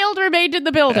child remained in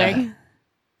the building.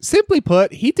 Simply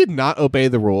put, he did not obey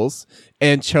the rules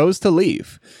and chose to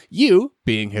leave. You,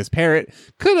 being his parent,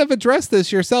 could have addressed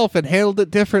this yourself and handled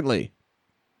it differently.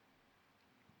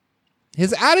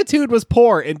 His attitude was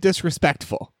poor and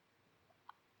disrespectful.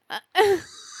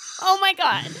 Oh my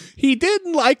God. He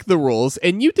didn't like the rules,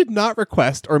 and you did not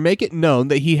request or make it known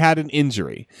that he had an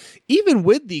injury. Even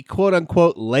with the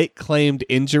quote-unquote late claimed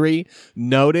injury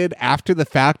noted after the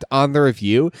fact on the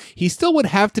review, he still would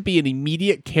have to be an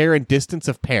immediate care and distance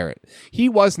of parent. He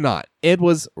was not. It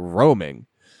was roaming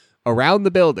around the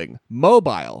building,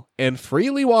 mobile, and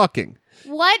freely walking.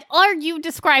 What are you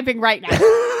describing right now?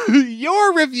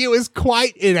 Your review is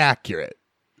quite inaccurate.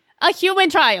 A human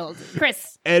child,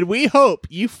 Chris. And we hope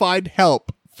you find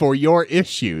help for your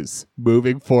issues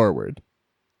moving forward.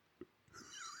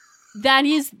 That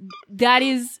is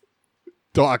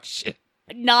dog shit.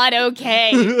 not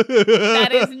okay. That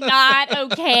is not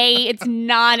okay. It's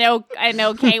not an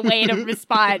okay way to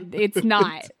respond. It's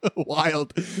not.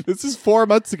 Wild. This is 4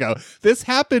 months ago. This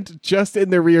happened just in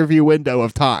the rearview window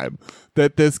of time.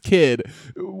 That this kid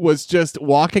was just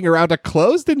walking around a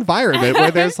closed environment where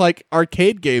there's like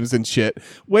arcade games and shit.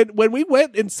 When we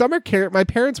went in summer care, my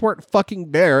parents weren't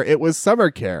fucking there. It was summer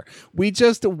care. We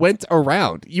just went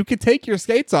around. You could take your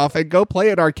skates off and go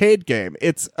play an arcade game.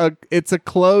 It's a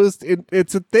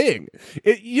thing.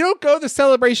 You don't go to the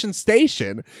Celebration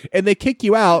Station and they kick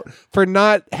you out for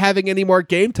not having any more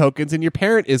game tokens and your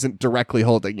parent isn't directly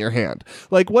holding your hand.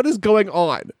 Like, what is going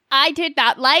on? I did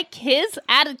not like his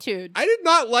attitude. I did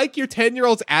not like your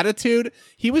 10-year-old's attitude.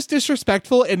 He was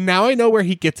disrespectful, and now I know where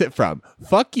he gets it from.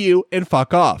 Fuck you and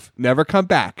fuck off. Never come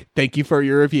back. Thank you for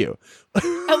your review.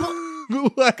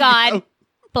 God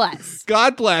bless.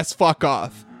 God bless. Fuck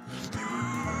off.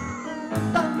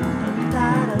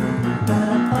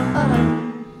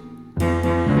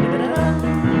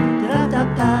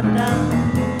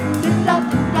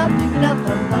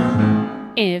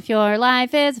 If your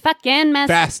life is a fucking mess.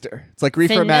 Faster. It's like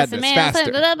Reefer Madness.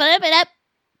 Faster.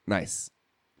 Nice.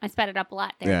 I sped it up a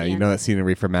lot there. Yeah, you know that scene in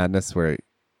Reefer Madness where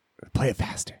play it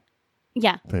faster.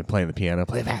 Yeah. Playing the piano,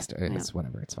 play it faster. It's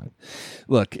whatever, it's fine.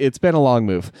 Look, it's been a long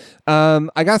move.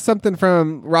 I got something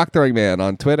from Rock Throwing Man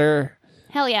on Twitter.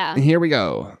 Hell yeah. Here we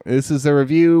go. This is a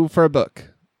review for a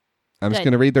book. I'm just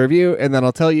going to read the review and then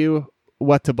I'll tell you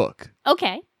what to book.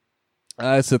 Okay.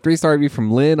 It's a 3-star review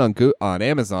from Lynn on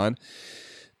Amazon.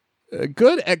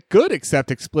 Good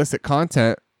except explicit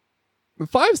content.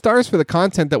 5 stars for the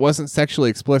content that wasn't sexually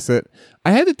explicit.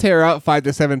 I had to tear out 5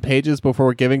 to 7 pages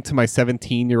before giving to my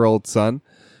 17-year-old son.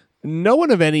 No one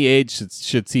of any age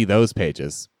should see those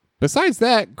pages. Besides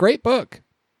that, great book.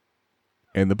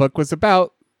 And the book was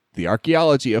about the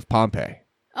archaeology of Pompeii.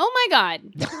 Oh my God.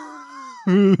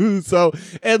 So,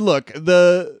 and look,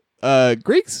 the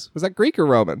Greeks, was that Greek or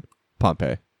Roman?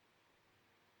 Pompeii.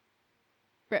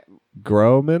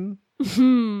 Roman?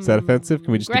 Is that offensive?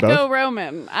 Can we just do both?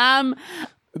 Greco-Roman.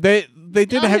 They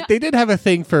did have a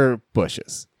thing for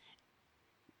bushes,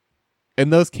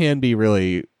 and those can be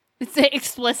really it's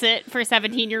explicit for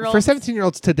 17-year-olds. For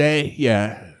 17-year-olds today,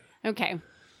 yeah. Okay.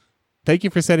 Thank you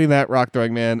for setting that, Rock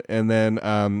Throwing Man, and then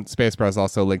Space Bros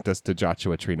also linked us to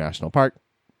Joshua Tree National Park,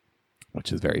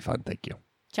 which is very fun. Thank you.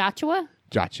 Joshua.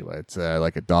 It's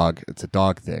like a dog. It's a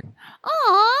dog thing.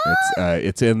 Aww.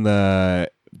 It's in the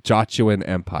Joshuan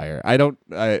Empire.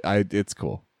 It's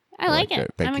cool. I like it.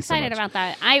 I'm excited about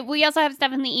that. We also have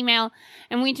stuff in the email,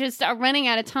 and we just are running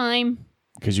out of time.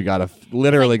 Because you gotta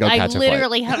literally go catch a flight. I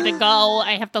literally have to go.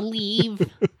 I have to leave.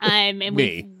 And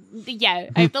Me. I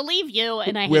have to leave you,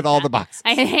 and I hate with all that. the boxes.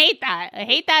 I hate that. I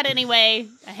hate that anyway.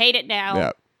 I hate it now.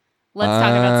 Yep. Let's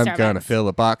talk about Starbucks. I'm gonna fill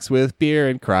a box with beer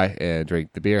and cry and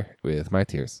drink the beer with my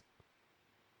tears.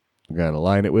 I'm gonna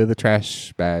line it with a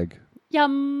trash bag.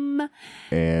 Yum.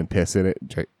 And piss in it.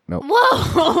 No.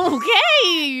 Whoa.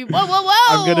 Okay. Whoa.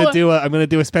 I'm gonna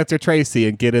do a Spencer Tracy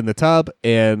and get in the tub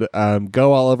and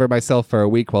go all over myself for a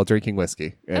week while drinking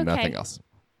whiskey and nothing else.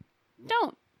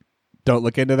 Don't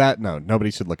look into that. No, nobody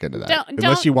should look into that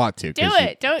unless you want to. Do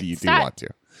it. You stop. do want to.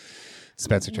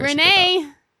 Spencer Tracy.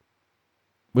 Renee.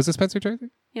 Was it Spencer Tracy?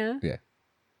 Yeah. Yeah.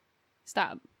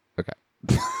 Stop. Okay.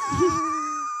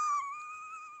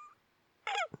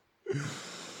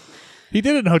 He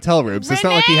did it in hotel rooms. So it's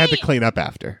not like he had to clean up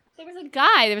after. There was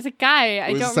a guy.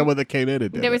 It was someone that came in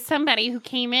and did There was somebody who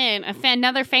came in.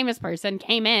 Another famous person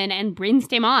came in and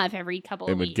rinsed him off every couple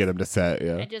of weeks. And would get him to set,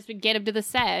 yeah. I just would get him to the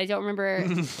set. I don't remember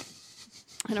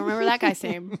that guy's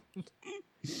name.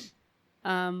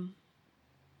 1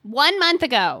 month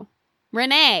ago,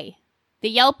 Renee, the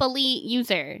Yelp Elite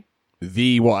user.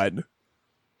 The one.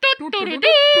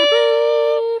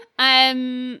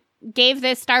 Gave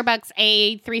this Starbucks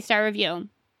a 3-star review.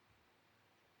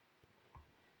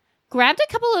 Grabbed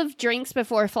a couple of drinks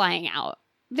before flying out.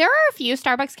 There are a few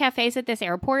Starbucks cafes at this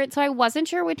airport, so I wasn't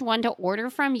sure which one to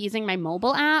order from using my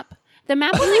mobile app. The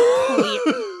map wasn't clear.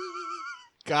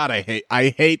 God, I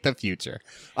hate the future.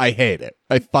 I hate it.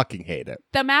 I fucking hate it.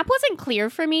 The map wasn't clear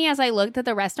for me as I looked at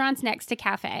the restaurants next to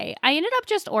cafe. I ended up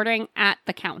just ordering at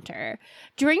the counter.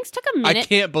 Drinks took a minute. I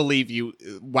can't believe you.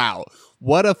 Wow.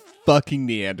 What a fucking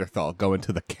Neanderthal going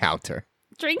to the counter.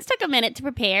 Drinks took a minute to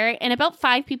prepare, and about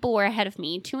 5 people were ahead of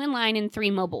me, 2 in line and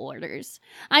 3 mobile orders.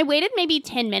 I waited maybe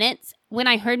 10 minutes when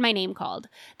I heard my name called.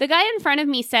 The guy in front of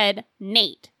me said,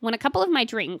 Nate, when a couple of my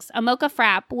drinks, a mocha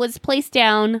frap, was placed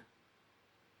down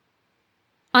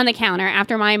on the counter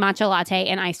after my matcha latte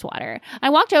and iced water.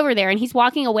 I walked over there, and he's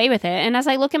walking away with it, and as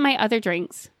I look at my other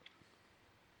drinks,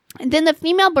 then the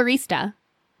female barista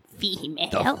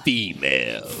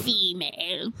female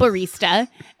female barista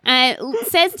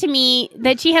says to me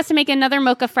that she has to make another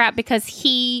mocha frap because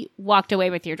he walked away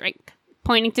with your drink,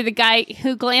 pointing to the guy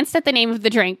who glanced at the name of the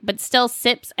drink but still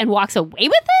sips and walks away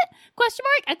with it? Question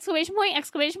mark, exclamation point,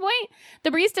 exclamation point. The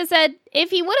barista said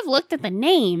if he would have looked at the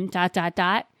name, ...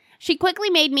 She quickly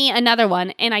made me another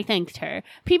one, and I thanked her.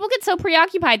 People get so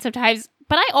preoccupied sometimes,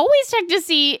 but I always check to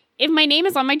see if my name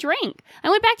is on my drink.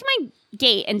 I went back to my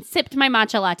gate and sipped my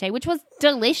matcha latte, which was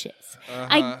delicious.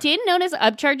 I did notice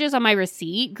upcharges on my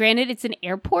receipt. Granted, it's an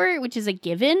airport, which is a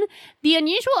given. The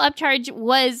unusual upcharge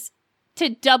was to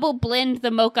double blend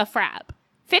the mocha frap.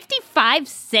 55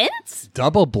 cents?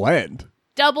 Double blend?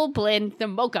 Double blend the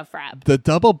mocha frap. The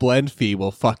double blend fee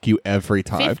will fuck you every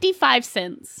time. 55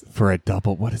 cents. For a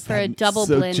double, what is that? For a double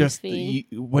blend fee.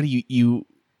 What do you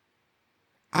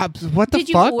what the did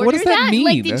fuck? You order what does that mean?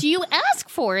 Like, did you ask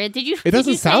for it? Did you? It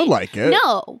doesn't sound like it.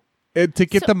 No. To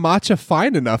get the matcha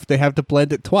fine enough, they have to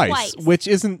blend it twice. Which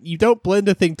isn't, you don't blend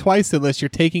a thing twice unless you're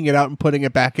taking it out and putting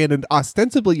it back in. And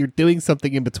ostensibly, you're doing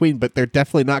something in between, but they're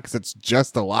definitely not because it's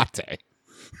just a latte.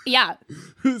 Yeah.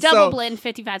 Double blend,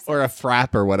 55 cents. Or a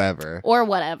frap or whatever.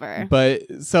 But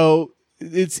so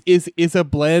is a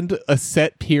blend a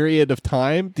set period of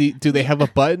time? Do they have a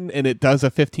button and it does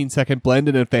a 15-second blend,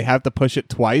 and if they have to push it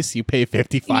twice, you pay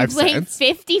 55 cents?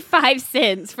 55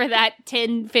 cents for that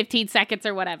 10, 15 seconds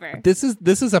or whatever. This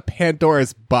is a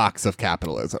Pandora's box of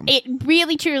capitalism. It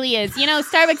really, truly is. You know,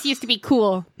 Starbucks used to be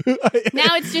cool.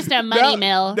 Now it's just a money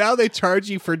mill. Now they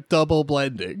charge you for double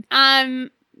blending.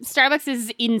 Starbucks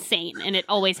is insane, and it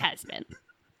always has been.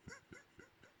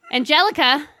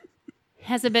 Angelica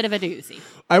has a bit of a doozy.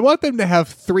 I want them to have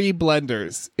 3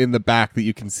 blenders in the back that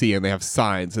you can see, and they have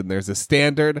signs, and there's a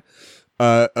standard,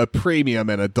 a premium,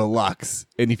 and a deluxe.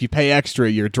 And if you pay extra,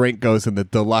 your drink goes in the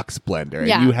deluxe blender.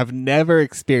 Yeah. And you have never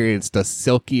experienced a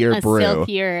silkier brew.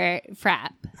 Silkier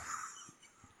frap.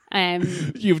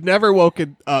 You've never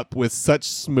woken up with such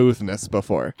smoothness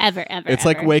before. Ever. It's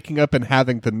like waking up and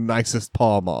having the nicest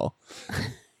Pall Mall.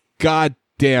 God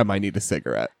damn, I need a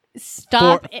cigarette.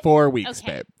 Stop. 4 weeks,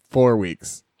 okay. Babe. 4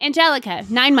 weeks. Angelica,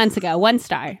 9 months ago, 1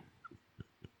 star.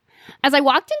 As I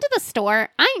walked into the store,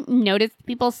 I noticed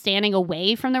people standing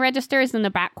away from the registers in the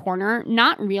back corner,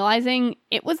 not realizing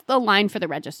it was the line for the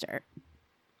register.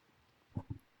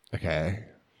 Okay.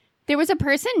 There was a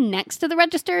person next to the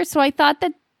register, so I thought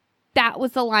that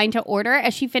was the line to order.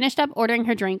 As she finished up ordering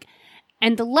her drink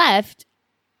and left,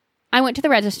 I went to the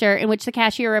register, in which the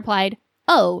cashier replied,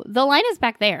 "Oh, the line is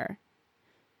back there,"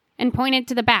 and pointed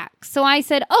to the back. So I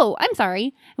said, "Oh, I'm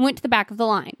sorry," and went to the back of the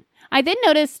line. I then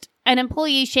noticed an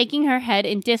employee shaking her head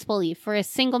in disbelief for a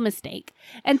single mistake.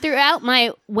 And throughout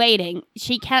my waiting,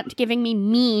 she kept giving me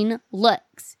mean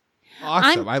looks.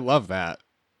 Awesome. I love that.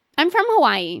 I'm from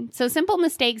Hawaii, so simple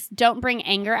mistakes don't bring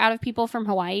anger out of people from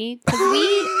Hawaii, because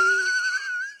we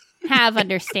have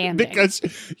understanding. Because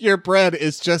your bread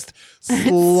is just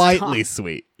slightly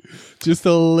sweet. Just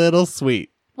a little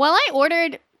sweet. Well, I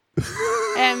ordered...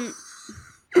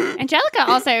 Angelica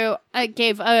also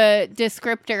gave a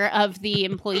descriptor of the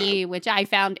employee, which I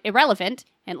found irrelevant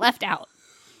and left out.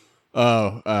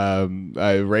 Oh,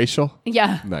 racial?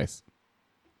 Yeah. Nice.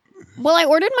 Well, I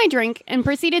ordered my drink and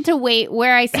proceeded to wait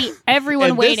where I see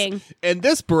everyone waiting. And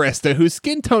this barista, whose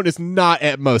skin tone is not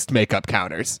at most makeup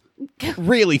counters,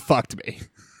 really fucked me.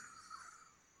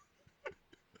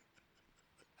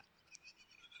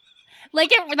 Like,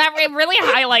 it really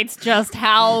highlights just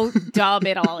how dumb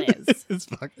it all is. It's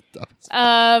fucking dumb as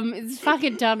fuck. It's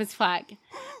fucking dumb as fuck.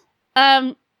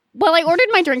 Well, I ordered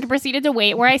my drink and proceeded to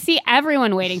wait where I see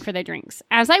everyone waiting for their drinks.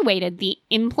 As I waited, the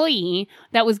employee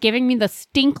that was giving me the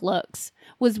stink looks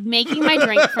was making my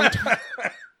drink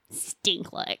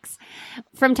stink looks.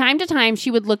 From time to time,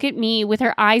 she would look at me with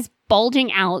her eyes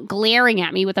bulging out, glaring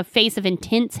at me with a face of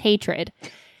intense hatred.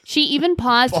 She even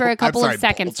paused for a couple of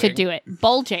seconds to do it.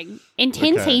 Bulging.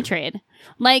 Intense hatred.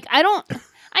 Like, I don't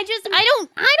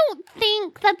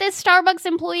think that this Starbucks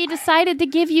employee decided to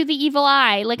give you the evil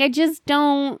eye. Like, I just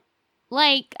don't,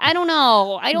 like, I don't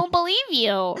know. I don't believe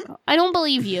you.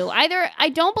 Either I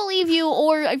don't believe you,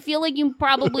 or I feel like you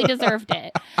probably deserved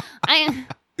it.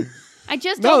 I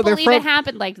just don't believe it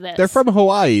happened like this. They're from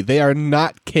Hawaii. They are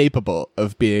not capable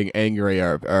of being angry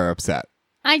or upset.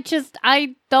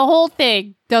 The whole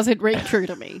thing doesn't ring true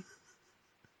to me.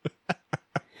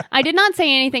 I did not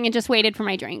say anything and just waited for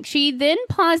my drink. She then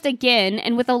paused again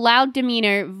and with a loud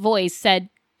demeanor voice said,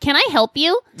 "Can I help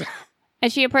you?"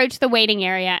 as she approached the waiting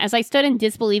area. As I stood in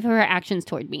disbelief of her actions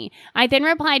toward me, I then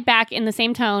replied back in the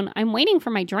same tone, "I'm waiting for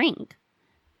my drink."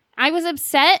 I was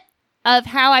upset of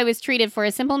how I was treated for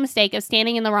a simple mistake of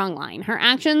standing in the wrong line. Her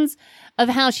actions of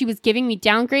how she was giving me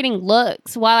downgrading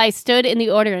looks while I stood in the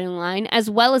ordering line, as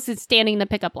well as standing in the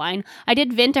pickup line. I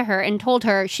did vent to her and told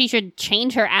her she should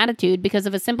change her attitude because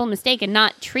of a simple mistake and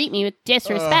not treat me with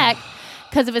disrespect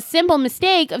because of a simple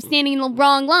mistake of standing in the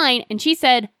wrong line. And she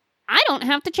said, I don't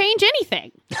have to change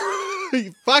anything.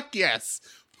 Fuck yes.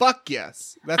 Fuck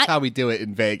yes. That's how we do it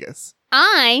in Vegas.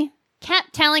 I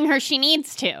kept telling her she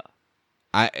needs to.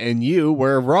 And you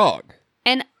were wrong.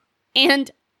 And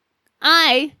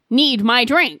I need my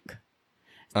drink.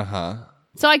 Uh-huh.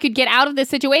 So I could get out of this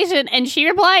situation. And she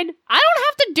replied, I don't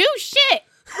have to do shit.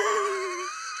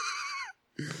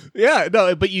 Yeah,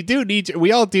 no, but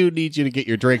we all do need you to get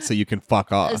your drink so you can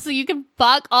fuck off. So you can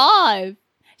fuck off.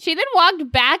 She then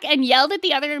walked back and yelled at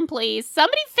the other employees,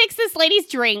 somebody fix this lady's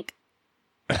drink.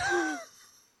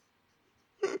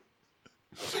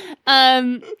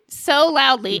 So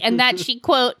loudly, and that she,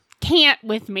 quote, can't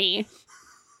with me.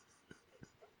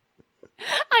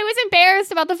 I was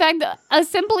embarrassed about the fact that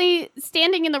simply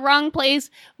standing in the wrong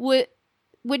place would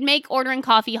make ordering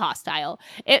coffee hostile.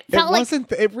 It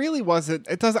really wasn't.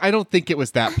 I don't think it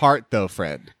was that part though,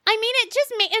 friend. I mean, it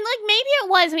just made, and like maybe it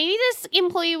was. Maybe this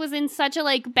employee was in such a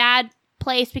like bad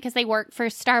place because they work for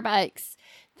Starbucks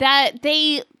that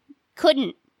they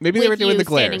couldn't. Maybe they were doing the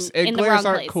glares, and glares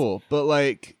aren't cool. But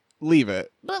like, leave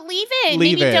it. But leave it.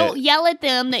 Maybe don't yell at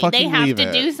them that they have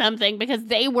to do something because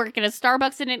they work at a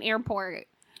Starbucks in an airport.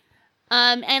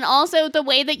 And also the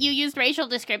way that you used racial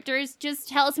descriptors just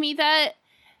tells me that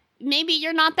maybe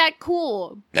you're not that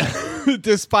cool.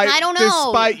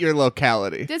 Despite your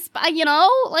locality. Despite,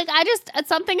 like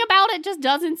something about it just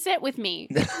doesn't sit with me.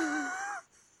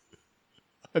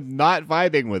 I'm not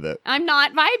vibing with it. I'm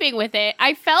not vibing with it.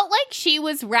 I felt like she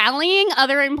was rallying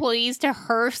other employees to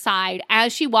her side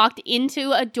as she walked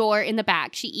into a door in the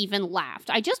back. She even laughed.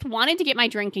 I just wanted to get my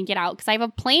drink and get out because I have a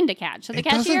plane to catch. So the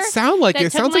cashier doesn't sound like it.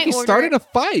 It sounds like you started a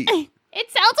fight.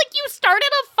 It sounds like you started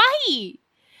a fight.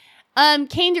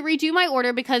 Came to redo my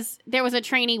order because there was a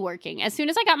trainee working. As soon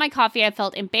as I got my coffee, I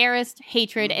felt embarrassed,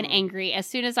 hatred, and angry as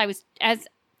to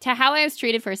how I was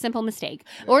treated for a simple mistake.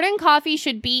 Yeah. Ordering coffee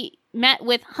should be met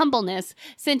with humbleness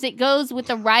since it goes with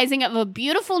the rising of a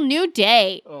beautiful new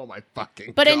day. Oh my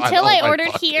fucking But God. Until I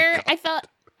ordered here, God. I felt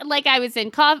like I was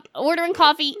in ordering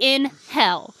coffee in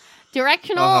hell.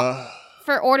 Directional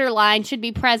for order line should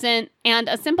be present, and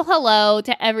a simple hello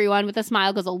to everyone with a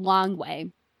smile goes a long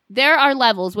way. There are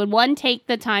levels. When one take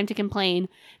the time to complain,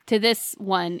 to this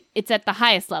one, it's at the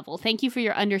highest level. Thank you for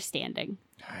your understanding.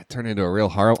 It turned into a real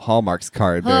Hallmarks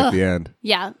card there at the end.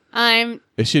 Yeah.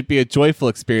 It should be a joyful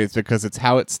experience because it's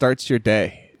how it starts your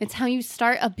day. It's how you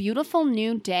start a beautiful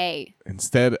new day.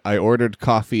 Instead, I ordered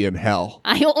coffee in hell.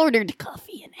 I ordered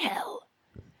coffee in hell.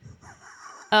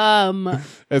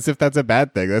 As if that's a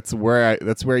bad thing. That's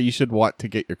where you should want to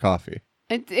get your coffee.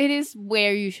 It is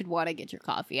where you should want to get your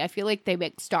coffee. I feel like they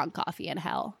make strong coffee in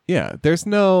hell. Yeah, there's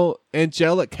no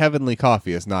angelic heavenly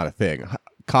coffee is not a thing.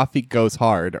 Coffee goes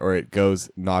hard or it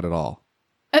goes not at all.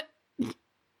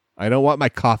 I don't want my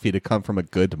coffee to come from a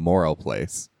good moral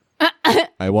place.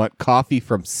 I want coffee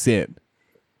from sin.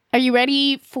 Are you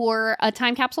ready for a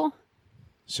time capsule?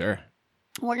 Sure.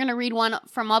 We're going to read one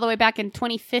from all the way back in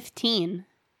 2015.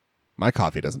 My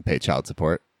coffee doesn't pay child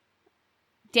support.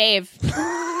 Dave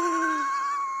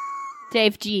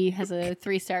G has a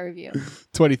 3-star review.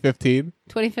 2015?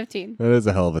 2015. That is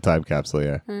a hell of a time capsule,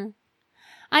 yeah.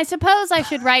 I suppose I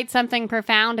should write something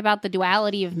profound about the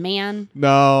duality of man.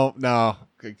 No.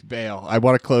 Bail. I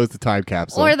want to close the time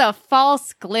capsule. Or the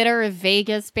false glitter of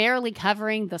Vegas, barely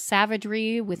covering the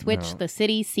savagery with which the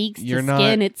city seeks to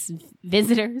skin its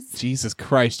visitors. Jesus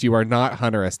Christ, you are not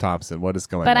Hunter S. Thompson. What is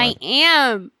going on? But I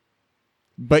am.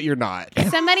 But you're not.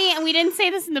 Somebody, and we didn't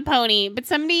say this in the pony, but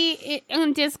somebody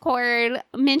on Discord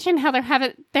mentioned how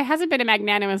there hasn't been a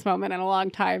magnanimous moment in a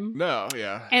long time. No,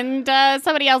 yeah. And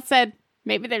somebody else said,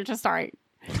 maybe they're just aren't.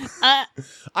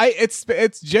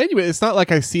 It's genuine. It's not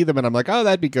like I see them and I'm like, oh,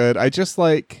 that'd be good. I just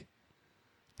like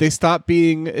they stop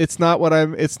being. They're not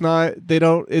worth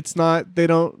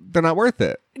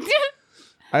it.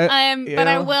 I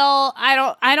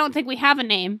don't think we have a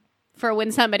name for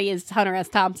when somebody is Hunter S.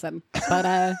 Thompson.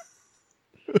 But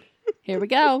here we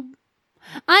go.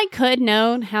 I could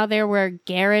know how there were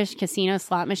garish casino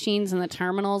slot machines in the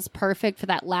terminals, perfect for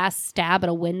that last stab at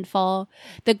a windfall.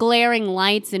 The glaring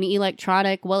lights and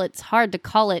electronic, well, it's hard to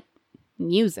call it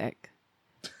music.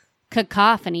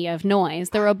 Cacophony of noise,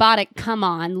 the robotic come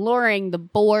on, luring the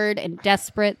bored and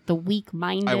desperate, the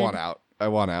weak-minded. I want out. I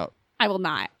will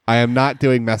not. I am not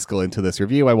doing mescaline to this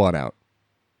review. I want out.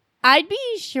 I'd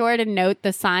be sure to note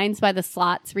the signs by the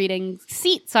slots reading,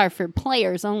 "Seats are for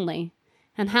players only,"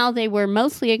 and how they were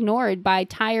mostly ignored by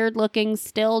tired-looking,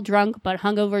 still drunk but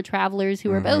hungover travelers who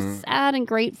were both sad and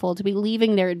grateful to be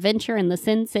leaving their adventure in the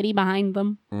Sin City behind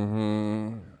them.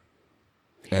 Mm-hmm.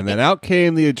 And then out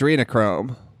came the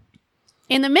adrenochrome.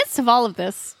 In the midst of all of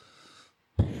this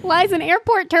lies an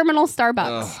airport terminal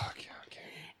Starbucks. Oh, okay.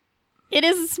 It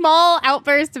is a small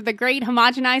outburst of the great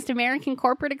homogenized American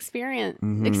corporate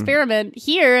experiment.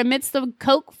 Here, amidst the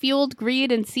coke-fueled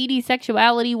greed and seedy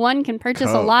sexuality, one can purchase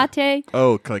a latte.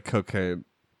 Oh, like cocaine.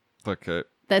 Okay.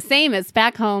 The same as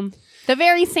back home. The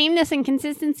very sameness and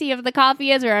consistency of the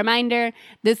coffee is a reminder,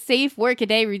 the safe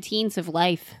workaday routines of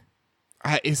life.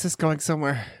 Is this going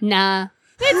somewhere? Nah.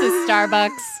 It's a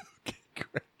Starbucks.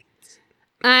 Great.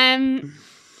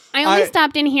 I only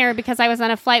stopped in here because I was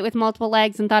on a flight with multiple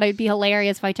legs and thought it would be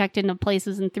hilarious if I checked into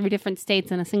places in 3 different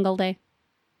states in a single day.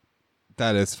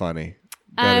 That is funny.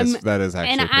 That is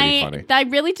actually pretty funny. I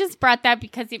really just brought that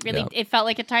because it felt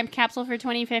like a time capsule for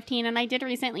 2015, and I did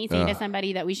recently say to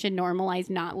somebody that we should normalize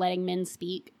not letting men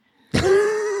speak.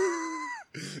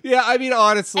 Yeah, I mean,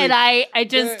 honestly. And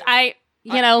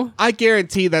I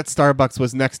guarantee that Starbucks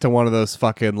was next to one of those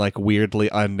fucking like weirdly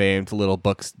unnamed little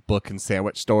book and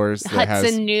sandwich stores.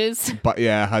 Hudson News.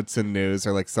 Hudson News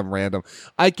or like some random.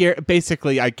 I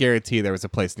guarantee there was a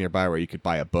place nearby where you could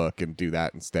buy a book and do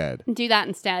that instead. You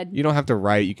don't have to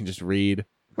write. You can just read.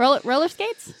 Roller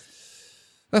skates?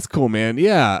 That's cool, man.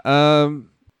 Yeah.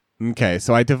 Okay,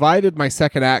 so I divided my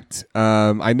second act.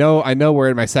 I know we're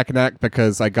in my second act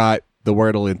because I got the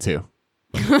Wordle in 2.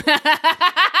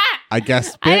 I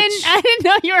guess bitch. I didn't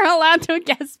know you were allowed to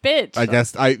guess bitch. I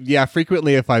guess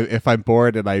frequently if I'm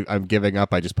bored and I'm giving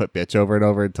up, I just put bitch over and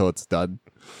over until it's done.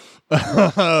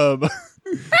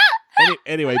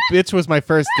 Anyway, bitch was my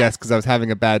first guess because I was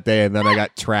having a bad day and then I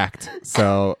got tracked.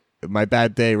 So my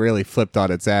bad day really flipped on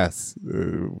its ass.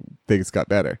 Things got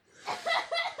better.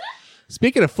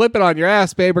 Speaking of flipping on your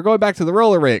ass, babe, we're going back to the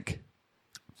roller rink.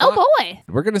 Oh boy.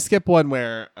 We're going to skip one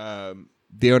where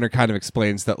the owner kind of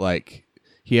explains that like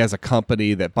he has a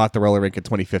company that bought the roller rink in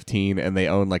 2015 and they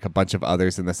own like a bunch of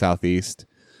others in the Southeast.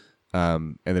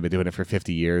 And they've been doing it for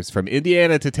 50 years. From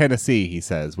Indiana to Tennessee, he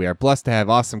says, we are blessed to have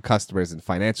awesome customers and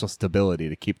financial stability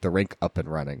to keep the rink up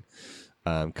and running.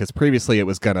 Because previously it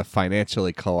was going to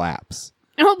financially collapse.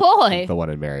 Oh boy. The one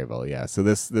in Maryville, yeah. So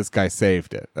this guy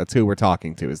saved it. That's who we're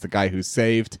talking to, is the guy who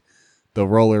saved the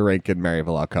roller rink in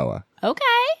Maryville, Alcoa. Okay.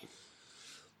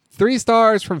 3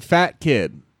 stars from Fat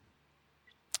Kid.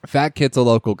 Fat Kid's a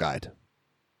local guide.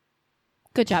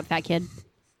 Good job, Fat Kid.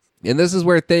 And this is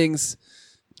where things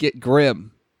get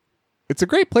grim. It's a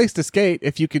great place to skate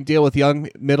if you can deal with young,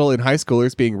 middle, and high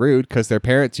schoolers being rude because their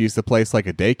parents use the place like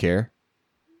a daycare.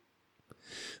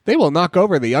 They will knock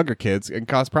over the younger kids and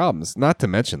cause problems, not to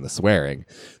mention the swearing.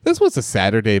 This was a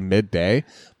Saturday midday.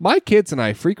 My kids and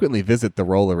I frequently visit the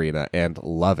roll arena and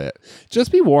love it.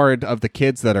 Just be warned of the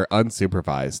kids that are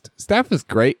unsupervised. Staff is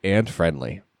great and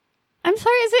friendly. I'm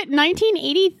sorry, is it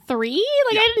 1983?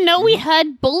 I didn't know we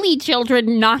had bully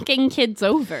children knocking kids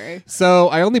over. So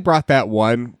I only brought that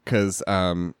one because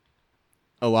a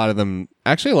lot of them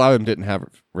didn't have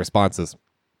responses.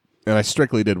 And I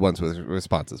strictly did ones with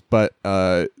responses. But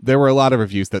there were a lot of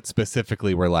reviews that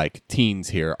specifically were like, teens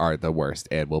here are the worst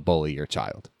and will bully your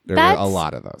child. There were a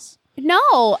lot of those.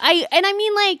 No,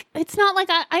 it's not like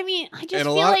I just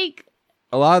feel like...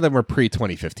 A lot of them were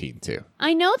pre-2015, too.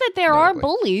 I know that there are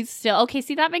bullies still. Okay,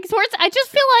 see, that makes worse. I just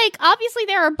feel like, obviously,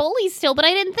 there are bullies still, but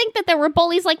I didn't think that there were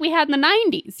bullies like we had in the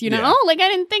 90s, you know? Yeah. I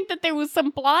didn't think that there was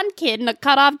some blonde kid in a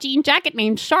cut-off jean jacket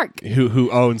named Shark.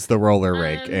 Who owns the roller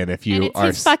rink, and if you it's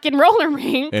his fucking roller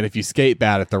rink. And if you skate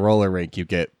bad at the roller rink, you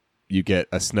get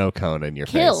a snow cone in your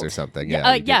face or something.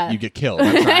 Yeah, you get killed.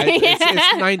 That's right.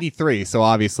 It's 93, so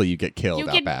obviously you get killed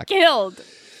out back. You get killed.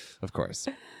 Of course.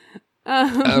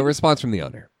 A response from the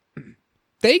owner.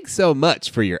 Thanks so much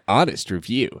for your honest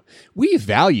review. We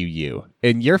value you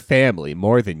and your family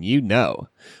more than you know.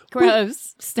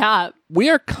 Gross. Stop. We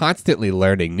are constantly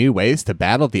learning new ways to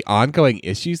battle the ongoing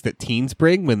issues that teens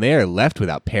bring when they are left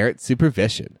without parent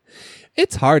supervision.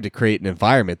 It's hard to create an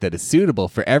environment that is suitable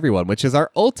for everyone, which is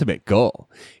our ultimate goal.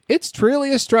 It's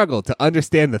truly a struggle to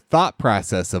understand the thought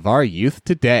process of our youth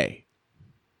today.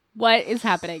 What is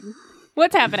happening?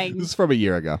 What's happening? This is from a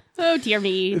year ago. Oh, dear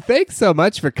me. Thanks so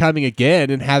much for coming again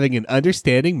and having an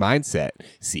understanding mindset.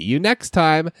 See you next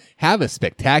time. Have a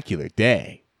spectacular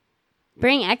day.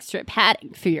 Bring extra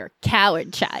padding for your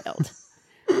coward child.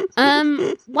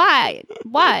 Why?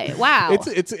 Wow.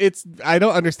 It's I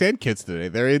don't understand kids today.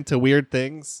 They're into weird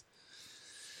things.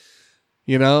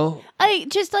 You know? I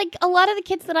just like a lot of the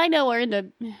kids that I know are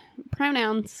into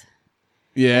pronouns.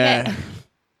 Yeah.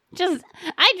 I just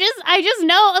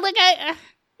know, like,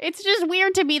 it's just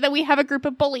weird to me that we have a group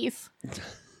of bullies.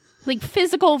 Like,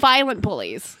 physical, violent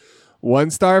bullies.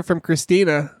 1 star from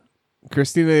Christina.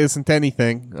 Christina isn't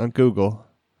anything on Google.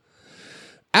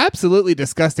 Absolutely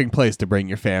disgusting place to bring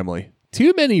your family.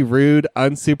 Too many rude,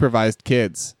 unsupervised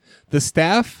kids. The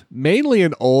staff, mainly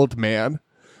an old man,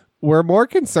 were more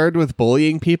concerned with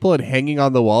bullying people and hanging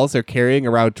on the walls or carrying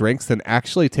around drinks than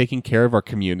actually taking care of our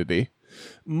community.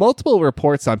 Multiple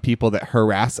reports on people that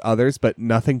harass others, but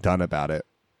nothing done about it.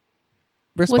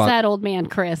 Was that old man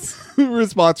Chris?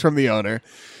 Response from the owner.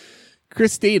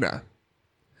 Christina,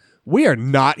 we are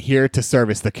not here to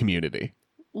service the community.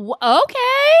 Okay.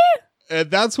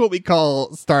 And that's what we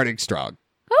call starting strong.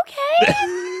 Okay.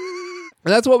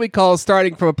 And that's what we call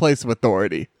starting from a place of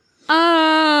authority. We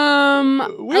are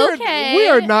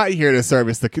not here to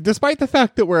service despite the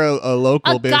fact that we're a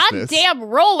local business. Goddamn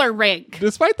roller rink.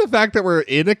 Despite the fact that we're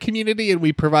in a community and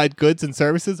we provide goods and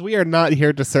services, we are not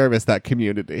here to service that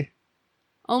community.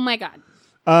 Oh my God.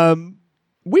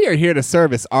 We are here to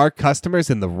service our customers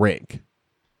in the rink.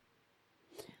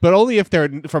 But only if they're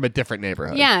from a different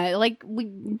neighborhood. Yeah,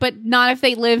 but not if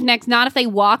they live next, not if they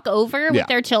walk over with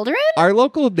their children. Our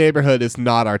local neighborhood is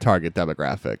not our target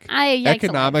demographic.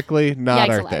 Economically,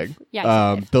 not our thing.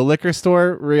 The liquor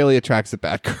store really attracts a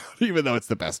bad crowd, even though it's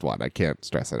the best one. I can't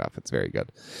stress enough. It's very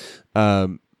good.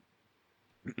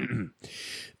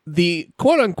 The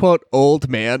quote-unquote old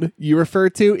man you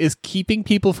refer to is keeping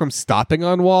people from stopping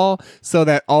on wall so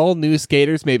that all new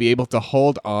skaters may be able to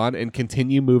hold on and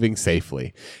continue moving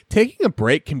safely. Taking a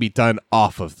break can be done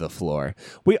off of the floor.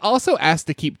 We also ask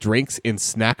to keep drinks in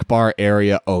snack bar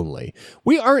area only.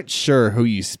 We aren't sure who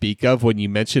you speak of when you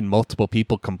mention multiple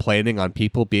people complaining on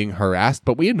people being harassed,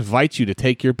 but we invite you to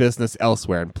take your business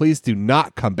elsewhere and please do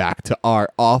not come back to our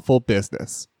awful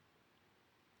business.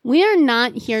 We are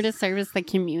not here to service the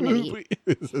community.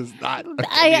 This is not a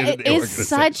community It's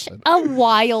such a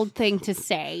wild thing to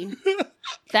say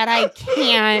that I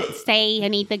can't say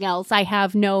anything else. I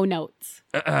have no notes.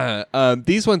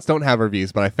 These ones don't have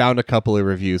reviews, but I found a couple of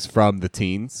reviews from the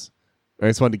teens. I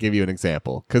just wanted to give you an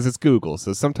example because it's Google,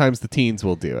 so sometimes the teens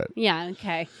will do it. Yeah,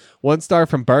 okay. 1 star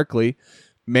from Berkeley.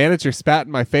 Manager spat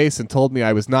in my face and told me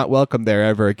I was not welcome there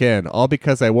ever again, all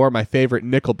because I wore my favorite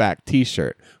Nickelback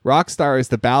t-shirt. Rockstar is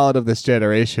the ballad of this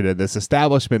generation, and this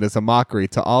establishment is a mockery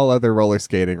to all other roller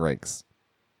skating rinks.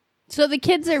 So the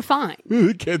kids are fine.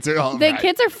 The kids are all right. The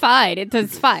kids are fine.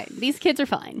 It's fine. These kids are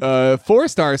fine. 4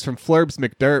 stars from Flurbs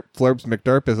McDurp. Flurbs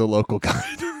McDurp is a local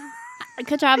guide.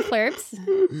 Good job, Flurbs.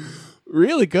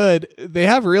 Really good. They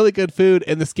have really good food,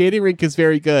 and the skating rink is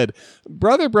very good.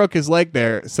 Brother broke his leg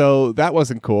there, so that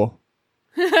wasn't cool.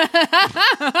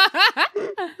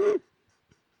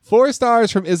 4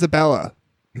 stars from Isabella.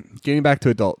 Getting back to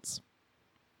adults.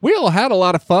 We all had a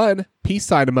lot of fun. Peace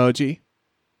sign emoji.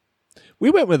 We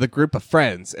went with a group of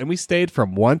friends, and we stayed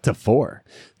from 1 to 4.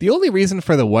 The only reason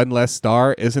for the 1 less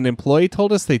star is an employee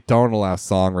told us they don't allow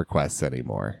song requests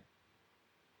anymore.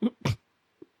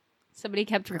 Somebody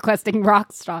kept requesting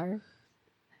Rockstar.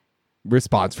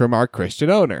 Response from our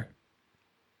Christian owner.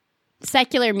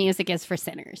 Secular music is for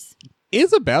sinners.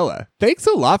 Isabella, thanks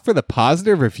a lot for the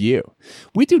positive review.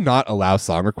 We do not allow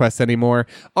song requests anymore.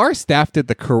 Our staff did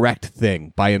the correct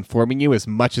thing by informing you as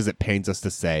much as it pains us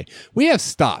to say. We have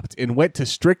stopped and went to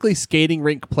strictly skating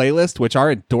rink playlists, which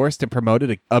are endorsed and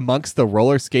promoted amongst the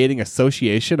Roller Skating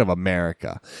Association of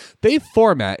America. They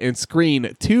format and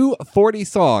screen 240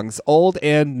 songs, old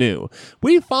and new.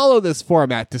 We follow this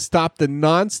format to stop the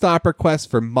non-stop requests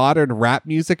for modern rap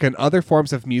music and other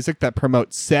forms of music that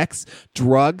promote sex,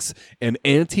 drugs, and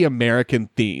anti-American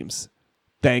themes.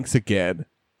 Thanks again.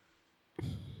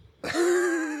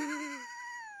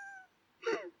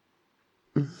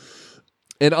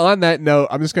 And on that note,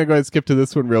 I'm just going to go ahead and skip to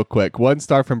this one real quick. 1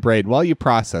 star from Braid. While you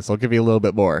process, I'll give you a little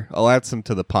bit more. I'll add some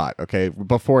to the pot, okay?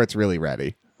 Before it's really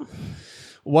ready.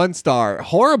 1 star.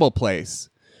 Horrible place.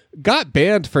 Got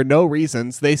banned for no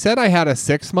reasons. They said I had a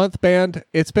 6-month ban.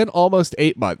 It's been almost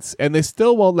 8 months, and they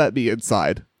still won't let me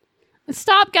inside.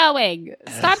 Stop going.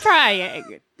 Stop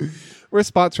trying.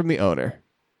 Response from the owner.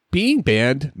 Being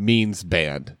banned means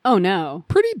banned. Oh, no.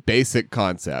 Pretty basic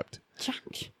concept.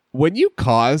 When you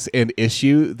cause an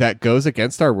issue that goes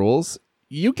against our rules,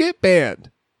 you get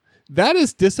banned. That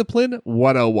is discipline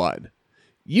 101.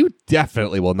 You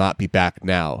definitely will not be back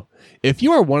now. If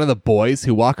you are one of the boys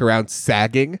who walk around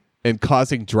sagging and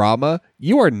causing drama,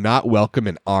 you are not welcome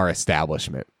in our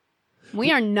establishment.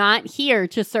 We are not here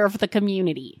to serve the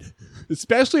community.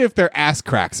 Especially if their ass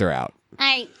cracks are out.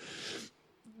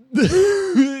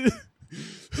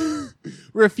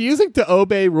 Refusing to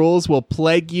obey rules will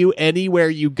plague you anywhere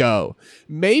you go.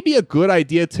 Maybe a good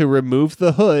idea to remove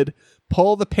the hood,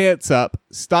 pull the pants up,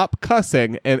 stop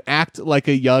cussing, and act like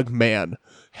a young man.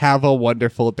 Have a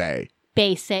wonderful day.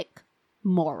 Basic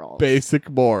morals. Basic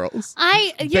morals.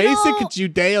 Basic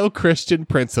Judeo-Christian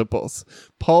principles.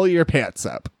 Pull your pants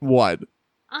up. 1.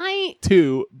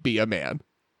 2, be a man.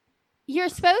 You're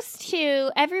supposed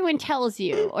to, everyone tells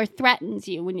you or threatens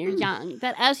you when you're young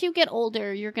that as you get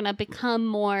older, you're going to become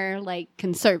more like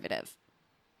conservative.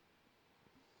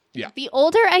 Yeah. The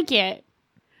older I get,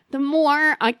 the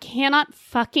more I cannot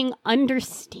fucking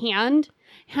understand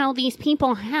how these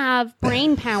people have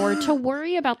brain power to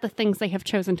worry about the things they have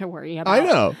chosen to worry about. I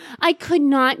know. I could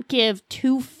not give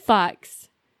 2 fucks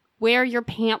where your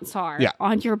pants are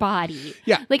on your body.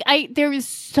 Yeah. Like, there is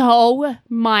so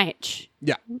much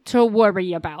to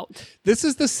worry about. This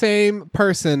is the same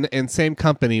person and same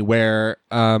company where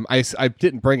I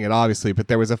didn't bring it, obviously, but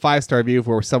there was a 5-star review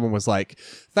where someone was like,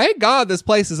 thank God this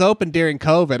place is open during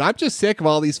COVID. I'm just sick of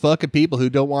all these fucking people who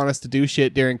don't want us to do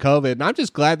shit during COVID. And I'm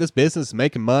just glad this business is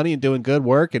making money and doing good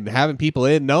work and having people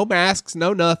in. No masks,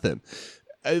 no nothing.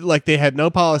 Like, they had no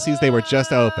policies. They were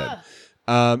just open.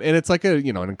 And it's like an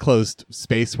enclosed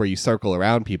space where you circle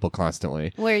around people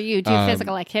constantly. Where you do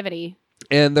physical activity.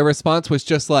 And the response was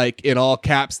just like, in all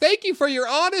caps, thank you for your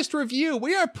honest review.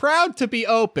 We are proud to be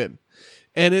open.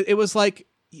 And it was like,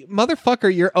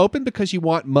 motherfucker, you're open because you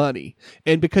want money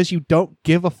and because you don't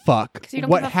give a fuck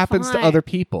what happens to other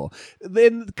people.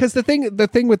 Then, because the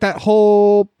thing with that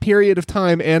whole period of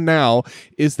time and now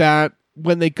is that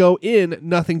when they go in,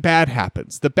 nothing bad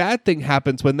happens. The bad thing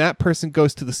happens when that person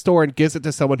goes to the store and gives it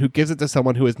to someone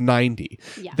who is 90.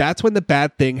 Yeah. That's when the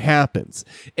bad thing happens.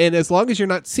 And as long as you're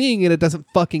not seeing it, it doesn't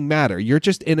fucking matter. You're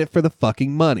just in it for the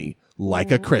fucking money,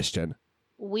 like a Christian.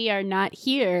 We are not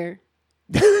here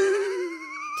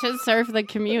to serve the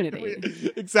community.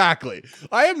 Exactly.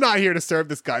 I am not here to serve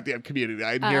this goddamn community.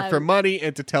 I'm here for money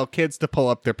and to tell kids to pull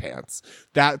up their pants.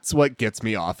 That's what gets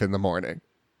me off in the morning.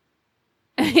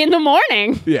 In the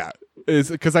morning? Yeah. Is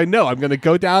because I know I'm going to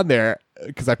go down there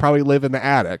because I probably live in the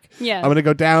attic. Yeah. I'm going to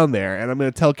go down there and I'm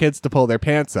going to tell kids to pull their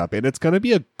pants up. And it's going to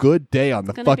be a good day on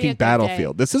the fucking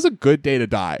battlefield. This is a good day to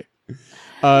die.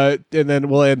 And then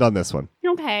we'll end on this one.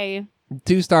 Okay.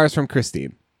 2 stars from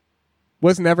Christine.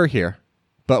 Was never here,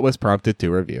 but was prompted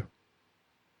to review.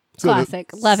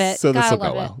 Classic. Love it. So this will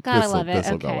Gotta go well. Gotta love it.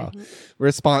 This will go well.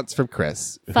 Response from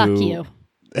Chris. Fuck you.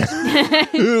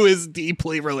 Who is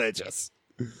deeply religious.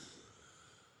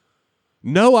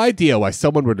 No idea why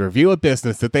someone would review a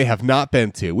business that they have not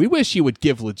been to. We wish you would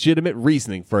give legitimate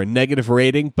reasoning for a negative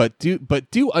rating, but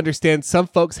do understand some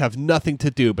folks have nothing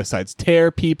to do besides tear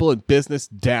people and business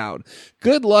down.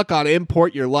 Good luck on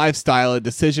import your lifestyle and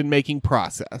decision-making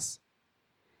process.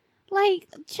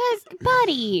 Like, just,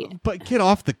 buddy. But get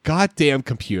off the goddamn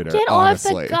computer, Get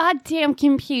honestly. off the goddamn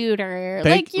computer.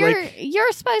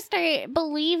 You're supposed to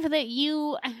believe that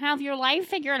you have your life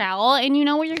figured out and you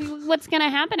know what's going to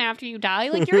happen after you die.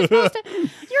 Like, you're supposed to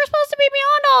be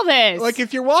beyond all this. Like,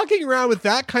 if you're walking around with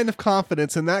that kind of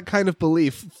confidence and that kind of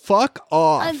belief, fuck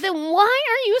off. Then why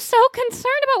are you so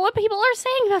concerned about what people are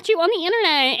saying about you on the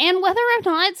internet and whether or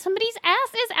not somebody's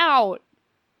ass is out?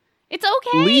 It's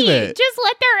okay. Leave it. Just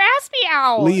let their ass be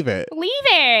out. Leave it. Leave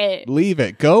it. Leave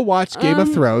it. Go watch Game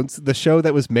of Thrones, the show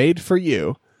that was made for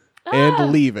you,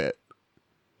 and leave it.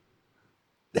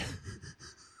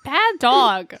 Bad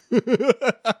dog.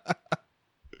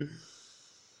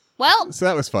 Well, so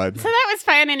that was fun.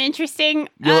 And interesting.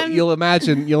 You'll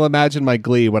imagine my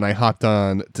glee when I hopped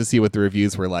on to see what the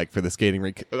reviews were like for the skating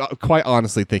rink. Quite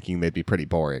honestly, thinking they'd be pretty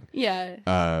boring.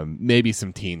 Yeah. Maybe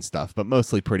some teen stuff, but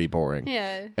mostly pretty boring.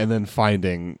 Yeah. And then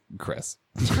finding Chris.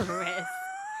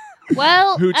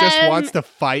 Well, who just wants to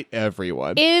fight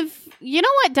everyone. If you know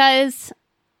what is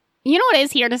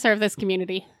here to serve this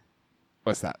community.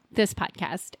 What's that? This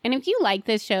podcast. And if you like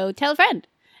this show, tell a friend.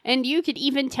 And you could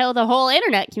even tell the whole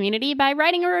internet community by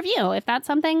writing a review, if that's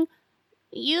something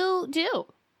you do.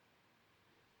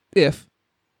 If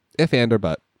and or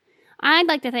but. I'd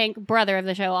like to thank brother of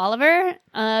the show, Oliver,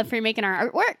 for making our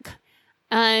artwork.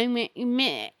 I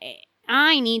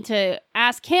need to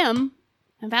ask him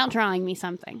about drawing me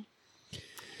something.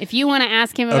 If you want to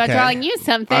ask him about drawing you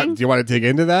something. Do you want to dig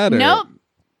into that? Or nope.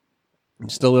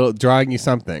 Just a little drawing you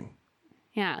something.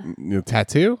 Yeah. A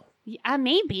tattoo? Yeah,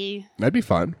 maybe. That'd be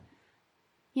fun.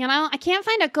 You know, I can't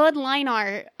find a good line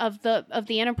art of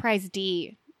the Enterprise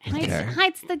D. And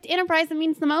it's the Enterprise that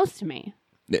means the most to me.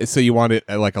 So you want it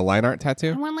like a line art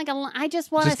tattoo? I want I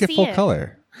just want to see it. Just get full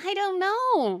color. I don't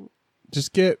know.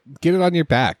 Just get it on your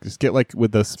back. Just get like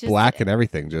with the black and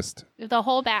everything. Just the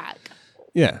whole back.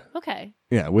 Yeah. Okay.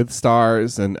 Yeah, with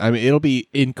stars, and I mean it'll be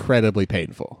incredibly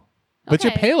painful. But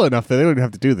you're pale enough that they don't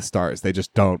have to do the stars. They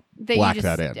just don't black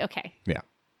that in. Okay. Yeah.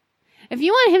 If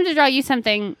you want him to draw you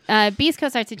something,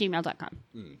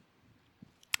 beastcoastarts@gmail.com.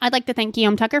 I'd like to thank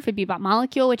Guillaume Tucker for Bebop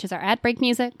Molecule, which is our ad break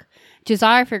music.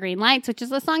 Jazar for Green Lights, which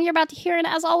is the song you're about to hear. And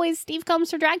as always, Steve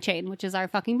Combs for Drag Chain, which is our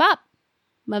fucking bop.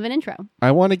 Love an intro. I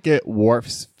want to get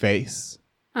Worf's face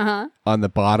on the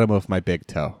bottom of my big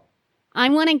toe. I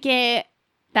want to get...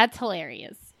 That's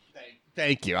hilarious.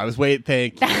 Thank you. I was waiting.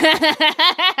 Thank you.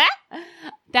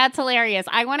 That's hilarious.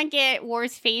 I want to get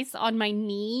Worf's face on my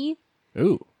knee.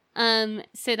 Ooh.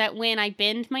 So that when I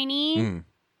bend my knee...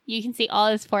 You can see all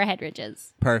his forehead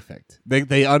ridges. Perfect.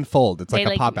 They unfold. It's like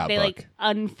a pop-out book. They like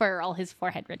unfurl all his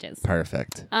forehead ridges.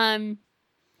 Perfect.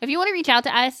 If you want to reach out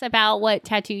to us about what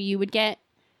tattoo you would get,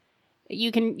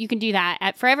 you can do that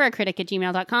at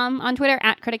foreveracritic@gmail.com, on Twitter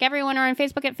 @criticeveryone, or on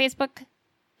Facebook at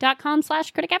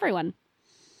facebook.com/criticeveryone.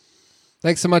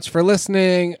 Thanks so much for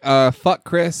listening. Fuck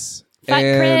Chris.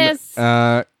 Chris.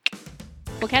 We'll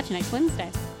catch you next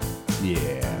Wednesday.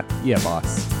 Yeah. Yeah,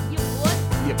 boss. Yeah, what?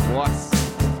 Yeah, boss.